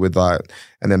share it with like,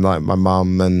 and then like my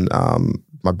mum and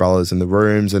my brothers in the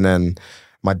rooms, and then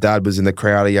my dad was in the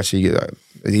crowd. He actually.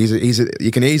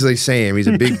 You can easily see him. He's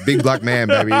a big black man,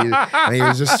 baby. And he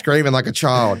was just screaming like a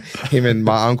child, him and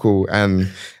my uncle. And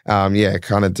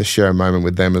kind of to share a moment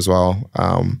with them as well.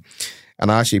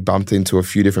 And I actually bumped into a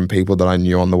few different people that I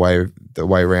knew on the way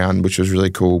around, which was really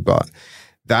cool. But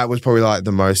that was probably like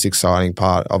the most exciting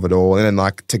part of it all. And then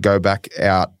like to go back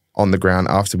out on the ground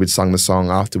after we'd sung the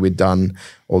song, after we'd done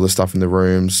all the stuff in the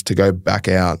rooms, to go back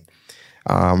out.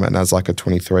 And as like a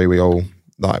 23, we all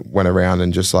like went around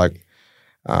and just like,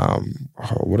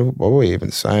 what were we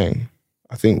even saying?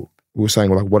 I think we were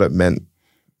saying like what it meant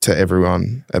to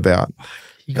everyone about.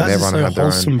 You guys are so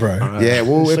wholesome, bro. Yeah,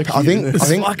 well, I think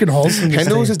fucking wholesome.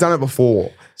 Pendles has done it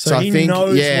before, so I think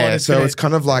it's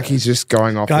kind of like he's just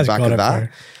going off the back of that. Bro.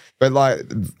 But like,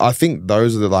 I think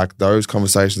those are those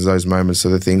conversations, those moments are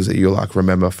the things that you'll like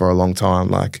remember for a long time.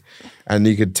 Like, and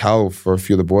you could tell for a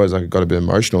few of the boys, like it got a bit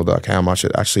emotional, like how much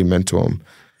it actually meant to them.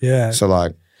 Yeah. So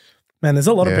like. Man, there's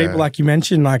a lot of people, like you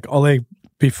mentioned, like Oleg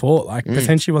before, like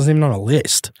potentially wasn't even on a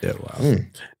list. Yeah, wow.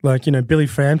 Like, Billy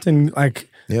Frampton, like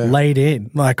laid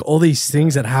in, like all these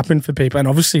things that happen for people. And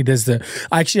obviously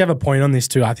I actually have a point on this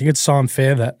too. I think it's so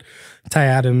unfair that Tay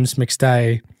Adams,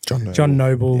 McStay, John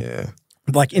Noble,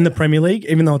 like in the Premier League,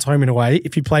 even though it's home and away,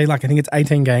 if you play like, I think it's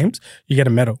 18 games, you get a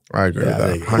medal. I agree with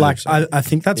that. 100%. Like, I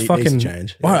think that's fucking,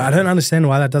 change. Wow, I don't understand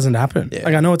why that doesn't happen. Yeah.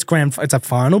 Like, I know it's a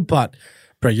final, but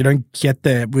bro, you don't get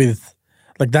there with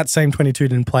like that same 22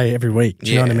 didn't play every week.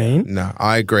 Do you know what I mean? No,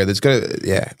 I agree.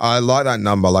 I like that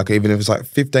number. Like even if it's like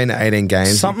 15 to 18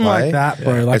 games, something like that,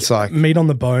 bro. Like it's like meat on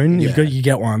the bone. You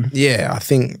get one. Yeah, I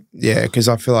think because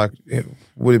I feel like it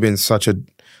would have been such a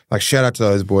like shout out to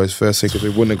those boys firstly because we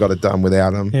wouldn't have got it done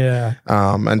without them. Yeah.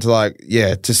 And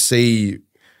to see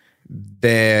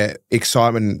their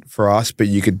excitement for us, but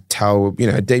you could tell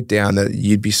deep down that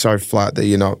you'd be so flat that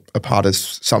you're not a part of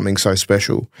something so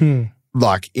special.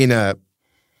 Like in an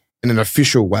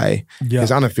official way,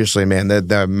 because unofficially, man,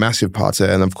 they're massive parts of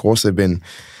it. And of course they've been,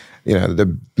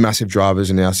 the massive drivers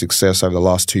in our success over the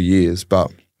last 2 years.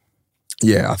 But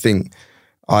yeah,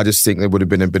 I just think there would have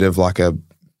been a bit of like a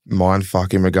mind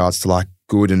fuck in regards to like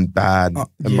good and bad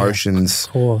emotions.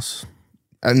 Of course.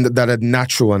 And that are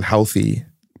natural and healthy,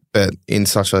 but in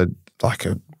such a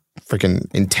freaking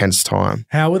intense time.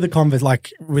 How were the convers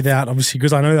without obviously,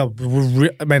 because I know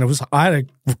that I had a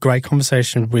great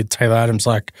conversation with Taylor Adams,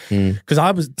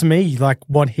 because to me,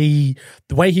 the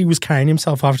way he was carrying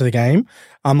himself after the game,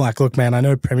 I'm like, look, man, I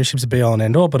know premierships are be all and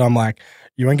end all, but I'm like,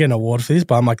 you won't get an award for this,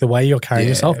 but I'm like, the way you're carrying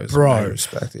yourself, bro,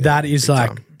 respect, that is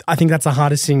time. I think that's the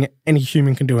hardest thing any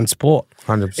human can do in sport.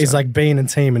 100%. Is being a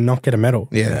team and not get a medal.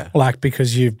 Yeah.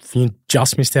 Because you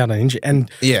just missed out on injury. And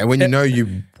when you know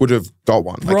you would have got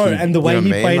one. Bro, and the way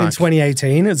he played in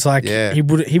 2018, it's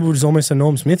he was almost a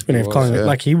Norm Smith winner of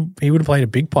Collingwood. He would have played a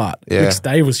big part. Yeah. Nick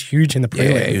Day was huge in the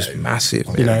pre-league. Yeah, he was massive.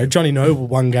 Man. You know, Johnny Noble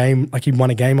won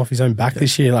a game off his own back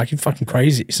this year. He's fucking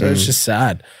crazy. So it's just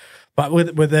sad. But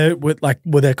were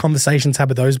there conversations had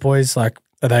with those boys? Are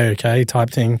they okay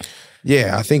type thing?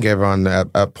 Yeah, I think everyone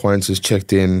at points has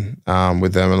checked in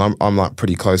with them, and I'm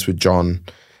pretty close with John.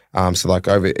 So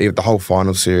over the whole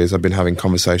final series, I've been having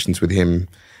conversations with him,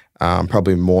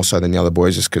 probably more so than the other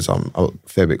boys, just because I'm a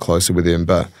fair bit closer with him.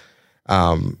 But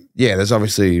there's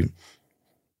obviously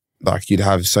you'd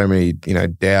have so many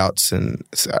doubts and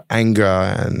anger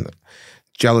and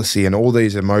jealousy and all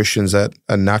these emotions that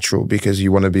are natural because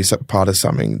you want to be part of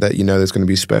something that there's going to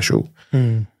be special.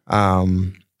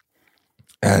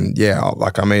 And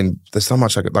there's so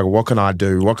much what can I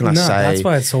do? What can I say? That's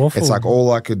why it's awful. It's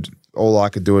all I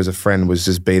could do as a friend was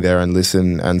just be there and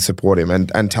listen and support him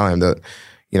and tell him that,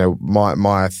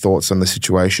 my thoughts on the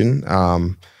situation.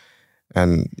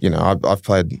 I've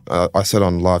played, I said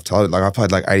on live television, I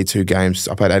played 82 games.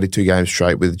 I played 82 games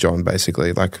straight with John,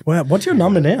 basically. Wow, what's your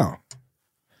number now?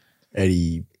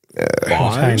 80. Bro,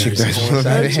 it's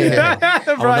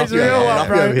real one,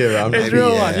 bro. It's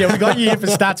real one. Yeah, we got you here for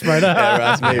stats, bro.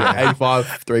 That's me.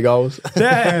 85, 3 goals.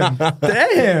 Damn.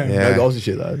 No goals this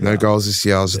year, though. No goals this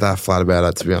year. I was that flat about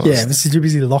it, to be honest. Yeah, this is too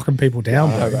busy locking people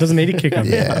down, bro. It doesn't need to kick them.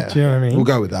 Yeah. Do you know what I mean? We'll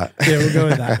go with that. Yeah, we'll go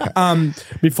with that.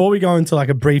 Before we go into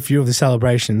a brief view of the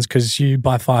celebrations, because you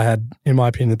by far had, in my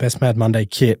opinion, the best Mad Monday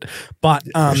kit, but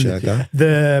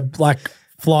the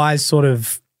Fly's sort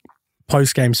of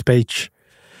post-game speech,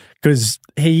 because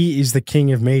he is the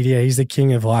king of media. He's the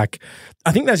king of I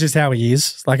think that's just how he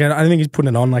is. I don't think he's putting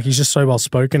it on. He's just so well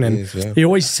spoken and he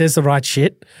always says the right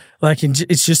shit.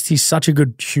 It's just he's such a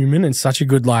good human and such a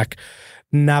good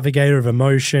navigator of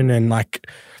emotion and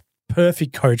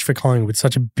perfect coach for Collingwood with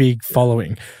such a big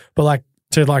following. But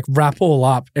to wrap all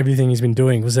up everything he's been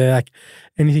doing, was there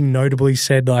anything notably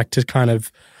said to kind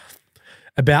of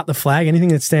about the flag, anything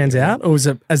that stands out, or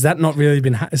has that not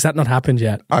happened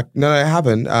yet? No, it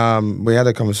happened. We had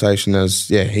a conversation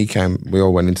he came, we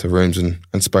all went into rooms and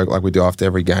spoke like we do after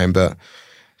every game, but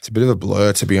it's a bit of a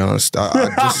blur, to be honest.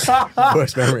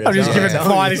 Worst memory. I'm just giving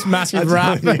Fly this massive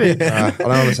rap. I don't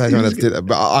want to say something that did it,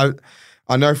 but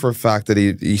I know for a fact that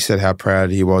he said how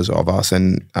proud he was of us,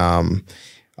 and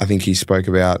I think he spoke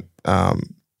about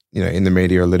in the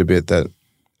media a little bit that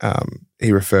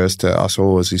he refers to us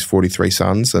all as his 43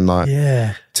 sons, and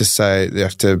to say they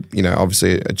have to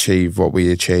obviously achieve what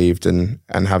we achieved and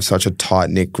have such a tight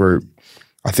knit group.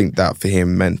 I think that for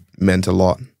him meant a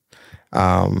lot,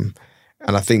 and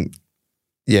I think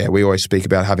we always speak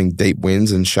about having deep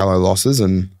wins and shallow losses,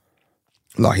 and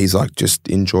he's just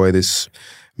enjoy this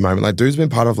moment. Dude's been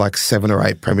part of 7 or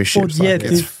 8 premierships.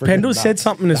 Well, Pendle said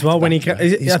something as well when he. I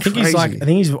think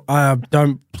he's.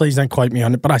 Please don't quote me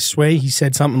on it, but I swear he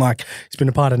said something he's been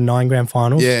a part of 9 grand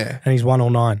finals. Yeah, and he's won all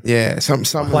 9. Yeah, some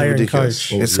player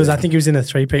ridiculous. And coach. Because I think he was in a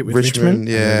 3-peat with Richmond.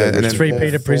 Yeah, and then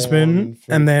 3-peat at Brisbane,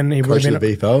 and then he would have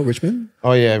been the VFL, Richmond.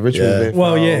 Oh yeah, Richmond. Yeah.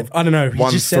 Well, I don't know. He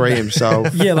 1-3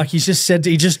 himself. Yeah,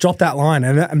 he just dropped that line,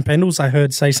 and Pendles I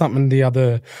heard say something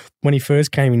when he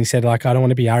first came, and he said I don't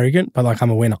want to be arrogant, but I'm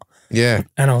a winner. Yeah,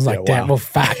 and I was damn, well,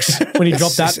 facts. When he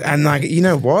dropped that, and you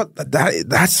know what,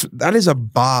 that is a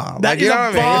bar. That is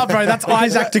a bar, bro. That's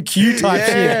Isaac to Q type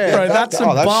shit, bro. That's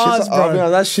some bars,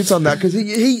 bro. That shit's on that because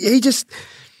he just.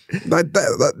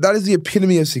 That is the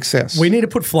epitome of success. We need to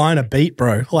put Fly in a beat,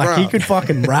 bro. He could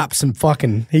fucking rap some hard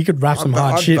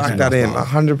shit. I'd back that in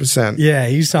 100%. Yeah,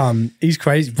 he's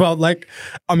crazy. Well, I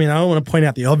don't want to point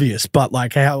out the obvious, but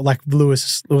how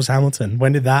Lewis Hamilton,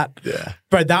 when did that? Yeah.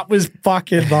 Bro, that was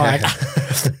fucking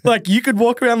you could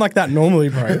walk around like that normally,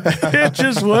 bro. It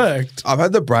just worked. I've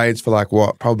had the braids for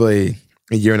probably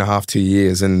a year and a half, 2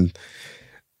 years, and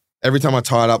every time I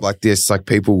tie it up like this,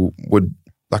 people would.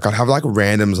 I'd have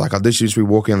randoms, I'd literally just be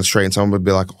walking on the street and someone would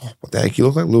be like, oh, what the heck, you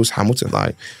look like Lewis Hamilton.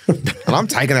 And I'm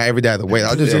taking it every day of the week.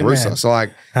 I'm just a rooster. So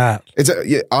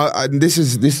this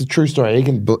is a true story. He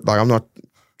can, I'm not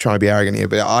trying to be arrogant here,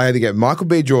 but I had to get Michael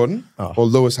B. Jordan or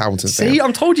Lewis Hamilton. See,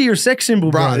 I'm told you're a sex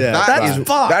symbol, bro. That is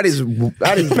fucked. That is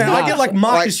Man, I get like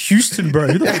Marcus Houston, bro.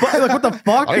 Who the fuck, like, what the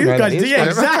fuck? I don't know that is, Yeah,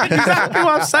 exactly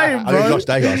what I'm saying, bro. I think Josh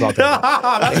Dacos. I'll take that.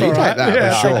 That's You all take right. that,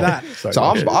 Yeah, for sure. take that. So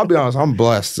I'll be honest, I'm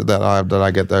blessed that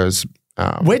I get those.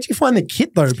 Where'd you find the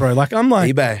kit though, bro? Like, I'm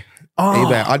like, eBay.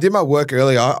 eBay. I did my work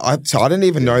earlier. So I didn't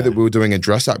even know that we were doing a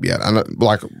dress up yet. And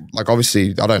like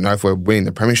obviously, I don't know if we're winning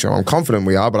the premiership. I'm confident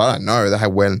we are, but I don't know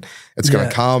when it's going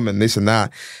to come and this and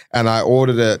that. And I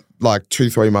ordered it like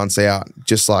 2-3 months out.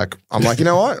 Just like I'm like, you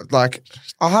know what? Like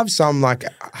I'll have some like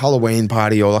Halloween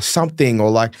party or something,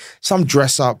 or like some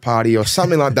dress up party or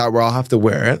something like that where I'll have to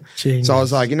wear it. Genius. So I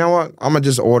was like, you know what? I'm gonna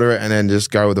just order it and then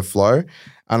just go with the flow.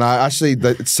 And I actually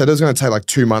it said it was going to take like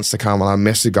 2 months to come. And I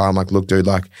messaged the guy. I'm like, look, dude,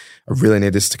 like I really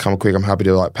need this to come quick. I'm happy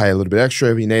to like pay a little bit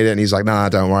extra if you need it. And he's like, nah,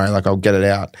 don't worry. Like I'll get it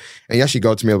out. And he actually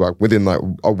got to me like within like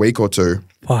a week or two.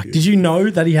 fuck. Did you know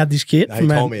that he had this kit? He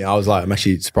told me. I was like, I'm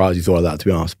actually surprised you thought of that, to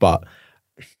be honest. But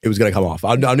it was going to come off.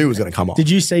 I knew it was going to come off. Did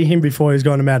you see him before he was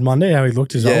going to Mad Monday? How he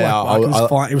looked as well?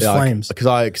 Like, it was flames. Because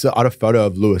I had a photo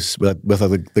of Lewis with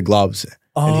like, the gloves.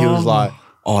 And he was like,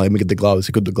 let me get the gloves.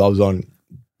 He put the gloves on.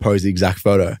 Posed the exact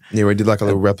photo. Yeah, we did like a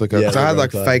little replica. Yeah, So I had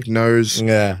like fake nose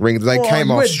rings. They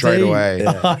came off straight away.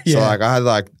 So like I had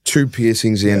like 2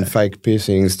 piercings in, fake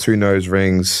piercings, 2 nose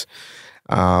rings.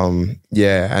 And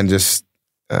just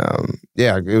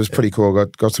it was pretty cool.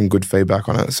 Got some good feedback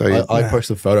on it. So I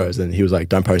posted photos and he was like,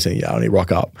 don't post any. I only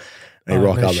rock up. And he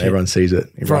rocked up and everyone sees it.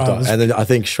 He rocked up. And then I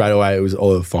think straight away it was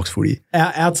all of Fox Footy.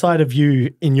 Outside of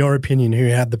you, in your opinion, who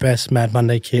had the best Mad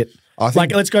Monday kit? I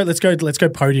think, let's go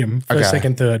podium first,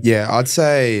 second, third. Yeah, I'd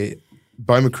say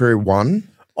Bo McCreary won.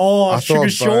 Oh, I Sugar thought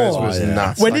Bose Shaw was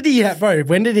nuts. When did he have, bro?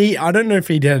 When did he? I don't know if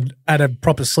he had a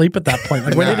proper sleep at that point.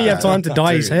 Like, when did he have time to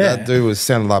dye his hair? That dude was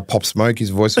sounding like Pop Smoke.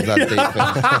 His voice was that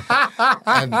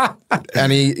deep.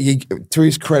 and he, to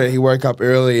his credit, he woke up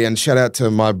early. And shout out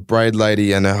to my braid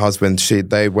lady and her husband.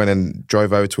 They went and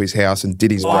drove over to his house and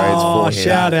did his braids for him.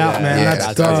 Shout out, man!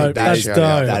 That's dope. That's dope.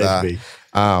 That is big.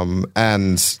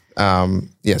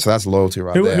 So that's loyalty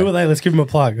right there. Who are they? Let's give them a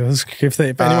plug. If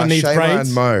anyone needs Shamer braids,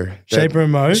 and Mo. Shamer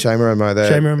and Mo. Shamer and Mo.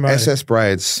 Shamer and Mo. SS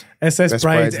Braids. SS Best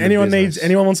Braids. in the business.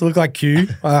 Anyone wants to look like Q?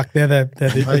 They're I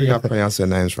think I pronounced their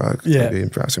names right. Yeah. It'd be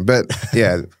embarrassing. But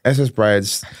yeah, SS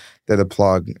Braids, they're the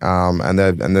plug. And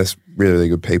they're really, really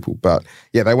good people. But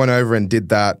yeah, they went over and did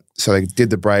that. So they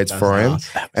did the braids for him.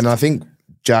 And I think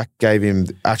Jack gave him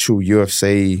actual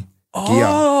UFC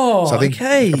gear. So I think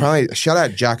apparently shout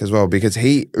out Jack as well, because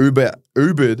he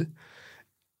Ubered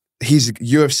his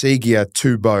UFC gear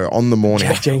to Bo on the morning.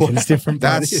 Jack Jenkins, different.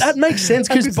 That makes sense,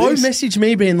 because Bo messaged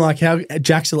me being like, "How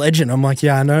Jack's a legend." I'm like,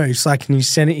 "Yeah, I know." He's like, "Can you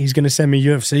send it? He's going to send me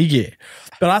UFC gear."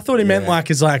 But I thought he meant like,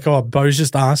 it's like, oh, Bo's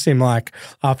just asked him like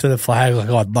after the flag, like,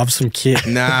 oh, I'd love some kit.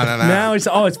 No. Now it's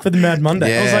it's for the Mad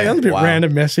Monday. I was like, that's a bit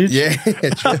random message. Yeah.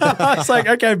 It's like,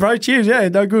 okay, bro, cheers. Yeah,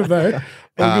 no good, bro.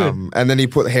 And then he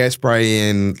put hairspray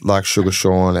in like Sugar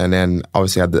Sean, and then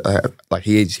obviously had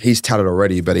he's tatted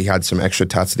already, but he had some extra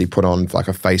tats that he put on, like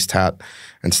a face tat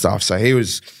and stuff. So he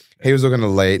was looking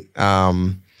elite.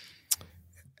 And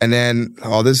then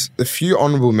there's a few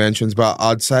honorable mentions, but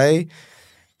I'd say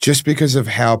just because of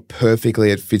how perfectly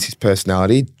it fits his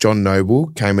personality, John Noble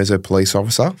came as a police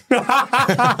officer,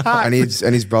 and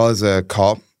his brother's a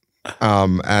cop.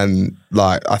 And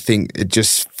like I think it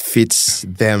just fits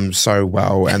them so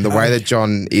well, and the way that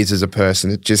John is as a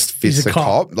person, it just fits the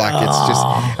cop. Like it's just,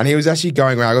 and he was actually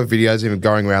going around. I got videos of him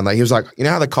going around. Like he was like, you know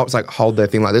how the cops like hold their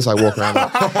thing like this, like walk around.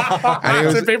 Like, and he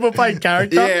was, so people playing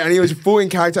character. Yeah, and he was full in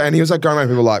character, and he was like going around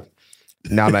people like,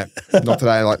 "Nah, mate, not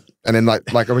today." Like, and then like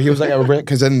he was like,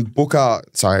 because then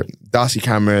Darcy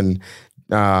Cameron,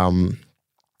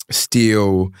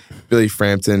 Steele, Billy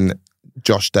Frampton,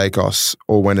 Josh Dacos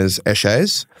all went as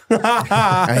Eshays.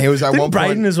 And he was at one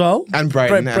Braden point as well, and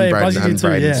Braden.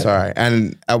 Yeah. Sorry,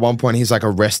 and at one point he's like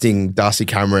arresting Darcy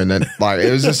Cameron, and like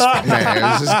it was just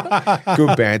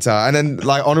good banter. And then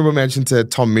like honorable mention to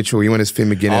Tom Mitchell, he went as Finn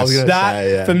McGuinness.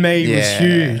 That for me was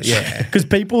huge, because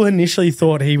people initially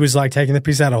thought he was like taking the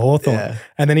piss out of Hawthorn,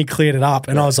 and then he cleared it up,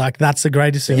 and I was like, that's the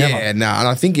greatest thing ever. And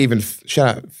I think even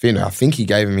shout out Finn, I think he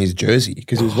gave him his jersey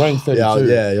because he was wearing 32.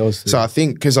 Yeah, he was. So I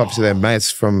think because obviously they're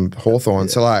mates from Hawthorn,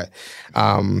 so like.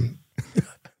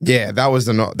 That was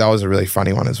a really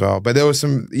funny one as well. But there was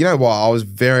some, you know what? I was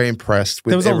very impressed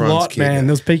with everyone's kit. There was a lot, man.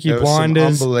 There was Peaky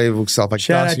Blinders. Some unbelievable stuff. Like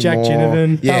shout out Jack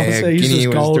Ginnivan. Yeah, Guinea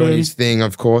was doing his thing,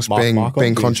 of course,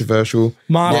 being controversial.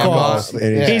 Marcos.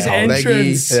 His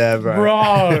entrance. Yeah,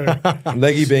 bro.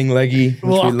 Leggy being leggy, which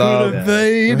what we love.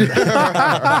 could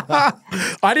have been?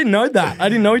 I didn't know that. I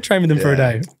didn't know he trained with him for a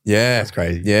day. Yeah, That's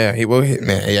crazy. Yeah,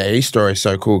 his story is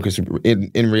so cool because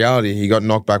in reality he got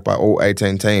knocked back by all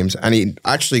 18 teams, and he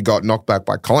actually got knocked back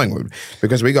by Collingwood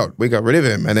because we got rid of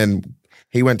him, and then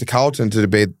he went to Carlton to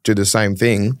do the same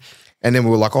thing, and then we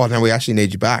were like, oh no, we actually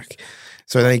need you back.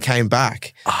 So then he came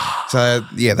back. So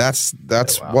yeah, that's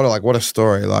what a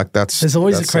story. Like there's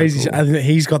always a crazy. So cool. I think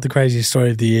he's got the craziest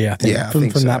story of the year. I think. Yeah, from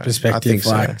so. that perspective, I think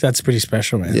so. that's pretty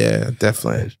special, man. Yeah,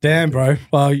 definitely. Damn, bro.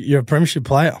 Well, you're a premiership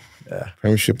player.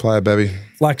 Premiership player, baby.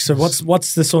 Like, so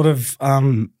what's the sort of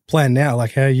plan now?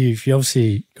 Like, how you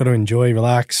obviously got to enjoy,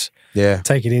 relax. Yeah.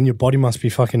 Take it in. Your body must be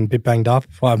fucking a bit banged up.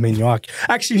 Well, I mean, you are.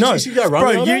 Actually, no. You go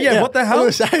running bro, all day? what the hell?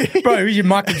 Bro, you're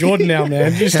Michael Jordan now,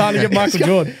 man. You're starting to get Michael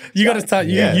Jordan. You got to start.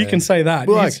 You can say that.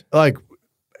 Well, like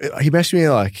he messaged me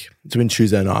like it's been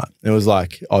Tuesday night. And it was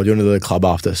like, oh, do you want to go to the club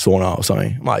after sauna or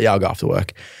something? I'm like, yeah, I'll go after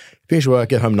work. Finish work,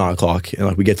 get home 9 o'clock, and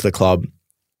like we get to the club.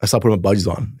 I start putting my budgies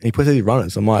on, and he puts these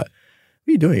runners. I'm like, what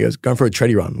are you doing? He goes, going for a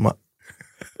treadie run. I'm like,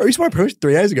 bro, you saw my post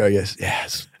 3 days ago.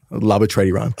 Yes. I love a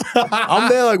treadie run. I'm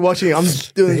there like watching. I'm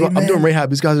doing rehab.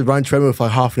 This guy's running treadmill for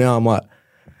like half an hour. I'm like,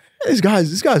 this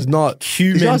guy's not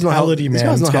Q mentality,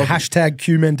 man. It's got hashtag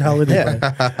Q mentality.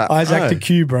 Isaac to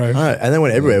Q, bro. And then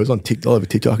went everywhere. It was on TikTok, all over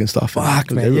TikTok and stuff.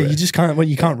 Fuck, man. Yeah, you just can't.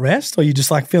 You can't rest, or you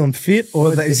just like feeling fit,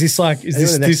 or is this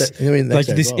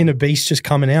inner beast just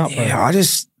coming out, bro? Yeah, I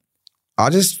just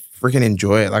freaking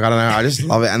enjoy it. Like, I don't know. I just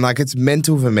love it. And like, it's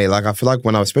mental for me. Like, I feel like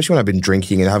especially when I've been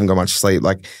drinking and haven't got much sleep,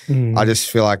 like, I just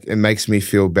feel like it makes me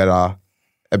feel better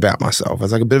about myself.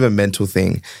 It's like a bit of a mental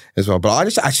thing as well. But I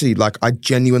just actually, like, I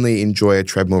genuinely enjoy a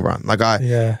treadmill run. Like,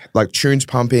 like tunes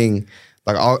pumping,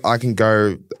 like I can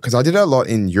go, because I did it a lot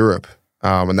in Europe.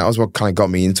 And that was what kind of got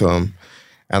me into them.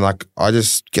 And like, I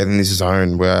just get in this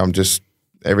zone where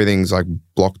everything's like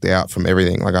blocked out from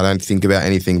everything. Like, I don't think about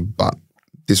anything but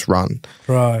this run.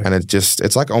 Right. And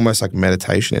it's like almost like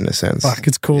meditation in a sense. Fuck,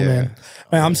 it's cool, man.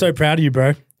 I'm so proud of you,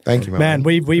 bro. Thank you, man. Man,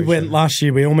 we went last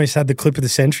year, we almost had the clip of the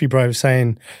century, bro,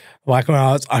 saying, like,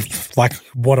 well,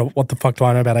 what the fuck do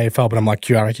I know about AFL? But I'm like,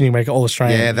 Q, I reckon you make it all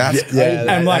Australian. Yeah, that's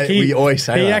and like we always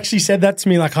say he that. actually said that to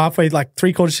me like halfway, like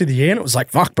 3/4 through the year, and it was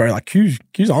like, fuck, bro, like Q's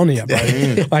on here,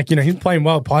 bro. Like, you know, he's playing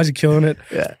well, Pies are killing it.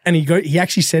 Yeah. And he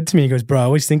actually said to me, he goes, bro, I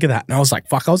always think of that. And I was like,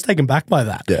 fuck, I was taken back by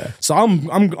that. Yeah. So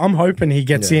I'm hoping he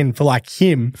gets in for like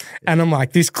him, and I'm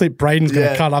like, this clip Braden's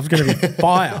gonna cut off is gonna be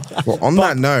fire. Well, on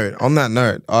that note,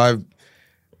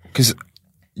 because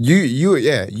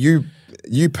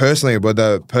you personally were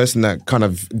the person that kind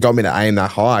of got me to aim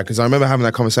that high. Because I remember having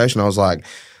that conversation. I was like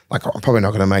I'm probably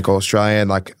not going to make All Australian.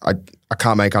 Like, I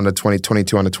can't make under 20,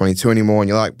 22, under 22 anymore. And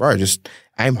you're like, bro, just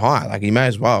aim high. Like, you may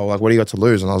as well. Like, what do you got to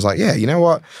lose? And I was like, yeah, you know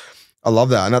what? I love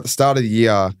that. And at the start of the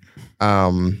year,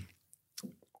 I'm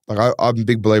a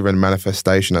big believer in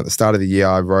manifestation. At the start of the year,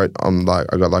 I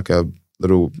got like a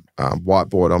little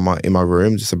whiteboard in my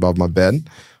room, just above my bed,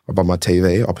 above my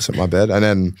TV, opposite my bed. And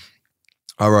then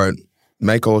I wrote,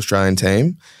 make All Australian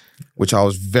team, which I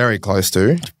was very close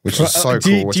to, which is so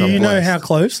cool. Do you know how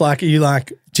close? Like, are you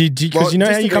like, because you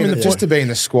know how you come in the just to be in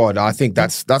the squad, I think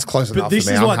that's close enough for me.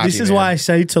 This is why I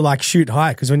say to like shoot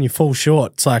high, because when you fall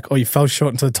short, it's like, oh, you fell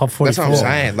short into the top 44. That's what I'm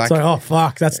saying. Like, it's like, oh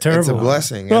fuck, that's terrible. It's a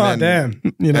blessing. And damn.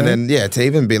 You know? And then to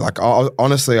even be like,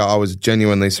 honestly, I was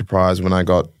genuinely surprised when I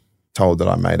got told that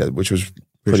I made it, which was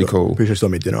pretty cool. Pretty sure saw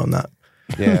me dinner on that.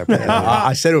 Yeah,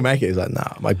 I said we'll make it. He's like, nah,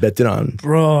 I'm like, bet dinner on.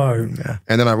 Bro. Yeah.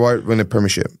 And then I wrote win a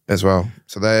premiership as well.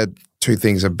 So they had two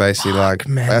things that basically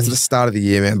that's the start of the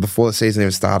year, man, before the season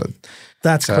even started.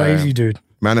 That's crazy, dude.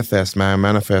 Manifest, man,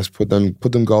 manifest. Put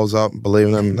them goals up, believe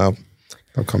in them,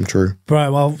 they'll come true.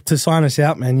 Bro, well, to sign us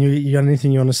out, man, you got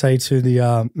anything you want to say to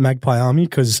the Magpie Army?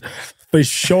 Because for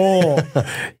sure,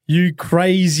 you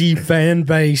crazy fan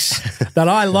base that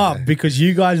I love, because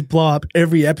you guys blow up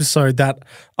every episode that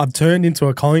I've turned into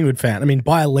a Collingwood fan. I mean,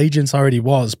 by allegiance I already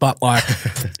was, but like,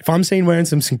 if I'm seen wearing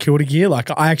some St Kilda gear, like,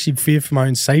 I actually fear for my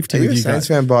own safety with you guys.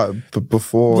 Fan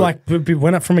before, like,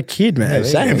 went up from a kid, man. Yeah,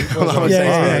 same.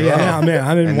 Yeah. Man,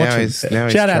 I didn't watch it.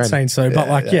 Shout out Saints, though. But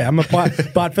like, I'm a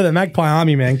but for the Magpie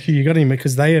Army, man, you got him,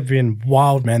 because they have been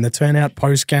wild, man. The turnout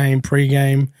post game, pre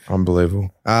game, unbelievable.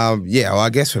 Well, I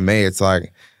guess for me, it's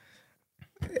like,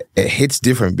 it hits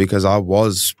different because I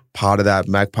was part of that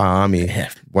Magpie Army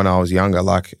when I was younger.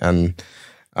 Like, and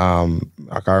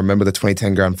like, I remember the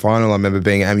 2010 grand final. I remember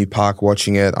being at AAMI Park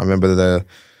watching it. I remember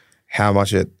how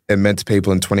much it meant to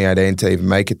people in 2018 to even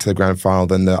make it to the grand final.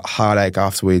 Then the heartache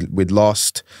after we'd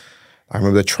lost. I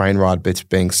remember the train ride bits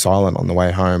being silent on the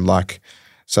way home. Like,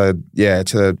 so yeah,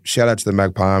 shout out to the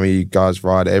Magpie Army. You guys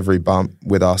ride every bump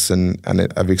with us, and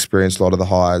I've experienced a lot of the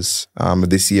highs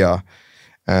this year.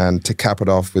 And to cap it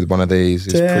off with one of these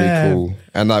is pretty cool.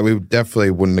 And like, we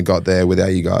definitely wouldn't have got there without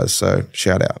you guys. So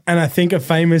shout out. And I think a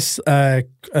famous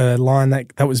line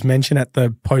that was mentioned at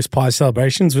the post-Pies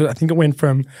celebrations, I think it went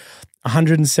from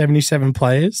 177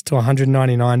 players to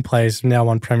 199 players now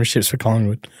won premierships for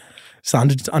Collingwood. So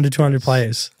under 200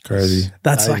 players. Crazy.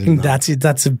 That's it.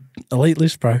 That's an elite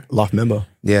list, bro. Life member.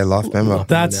 Yeah, life member.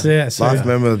 That's it. So Life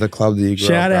member of the club that you grew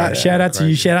shout up at. out to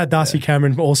you. Shout out Darcy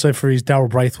Cameron also for his Darryl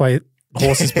Braithwaite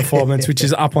horses performance, which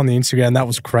is up on the Instagram. That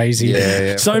was crazy.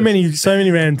 Yeah. So many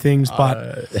random things,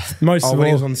 but most of when all,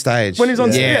 he was on stage. When he was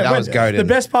on stage, that was goated. The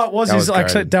best part was like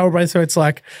Darryl Braithwaite's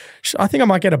like, I think I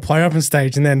might get a player up on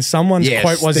stage, and then someone's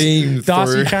quote was,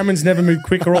 Darcy Cameron's never moved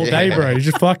quicker all day, bro. He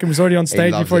just fucking was already on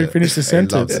stage before he finished the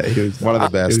sentence. He was one of the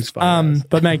best.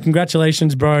 But mate,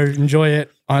 congratulations, bro. Enjoy it.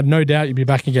 I have no doubt you'll be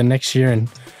back again next year, and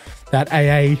that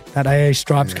AA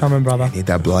stripe's coming, brother. Need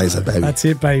that blazer, baby. That's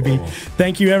it, baby.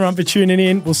 Thank you, everyone, for tuning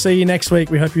in. We'll see you next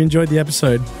week. We hope you enjoyed the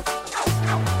episode.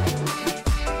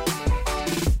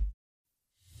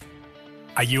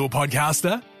 Are you a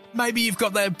podcaster? Maybe you've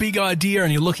got that big idea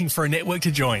and you're looking for a network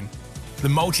to join. The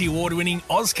multi-award-winning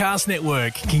Ozcast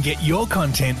Network can get your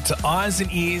content to eyes and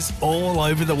ears all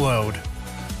over the world.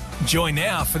 Join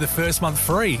now for the first month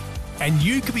free, and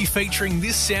you could be featuring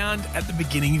this sound at the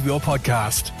beginning of your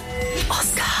podcast.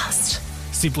 Ozcast.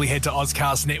 Simply head to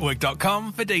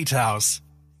ozcastnetwork.com for details.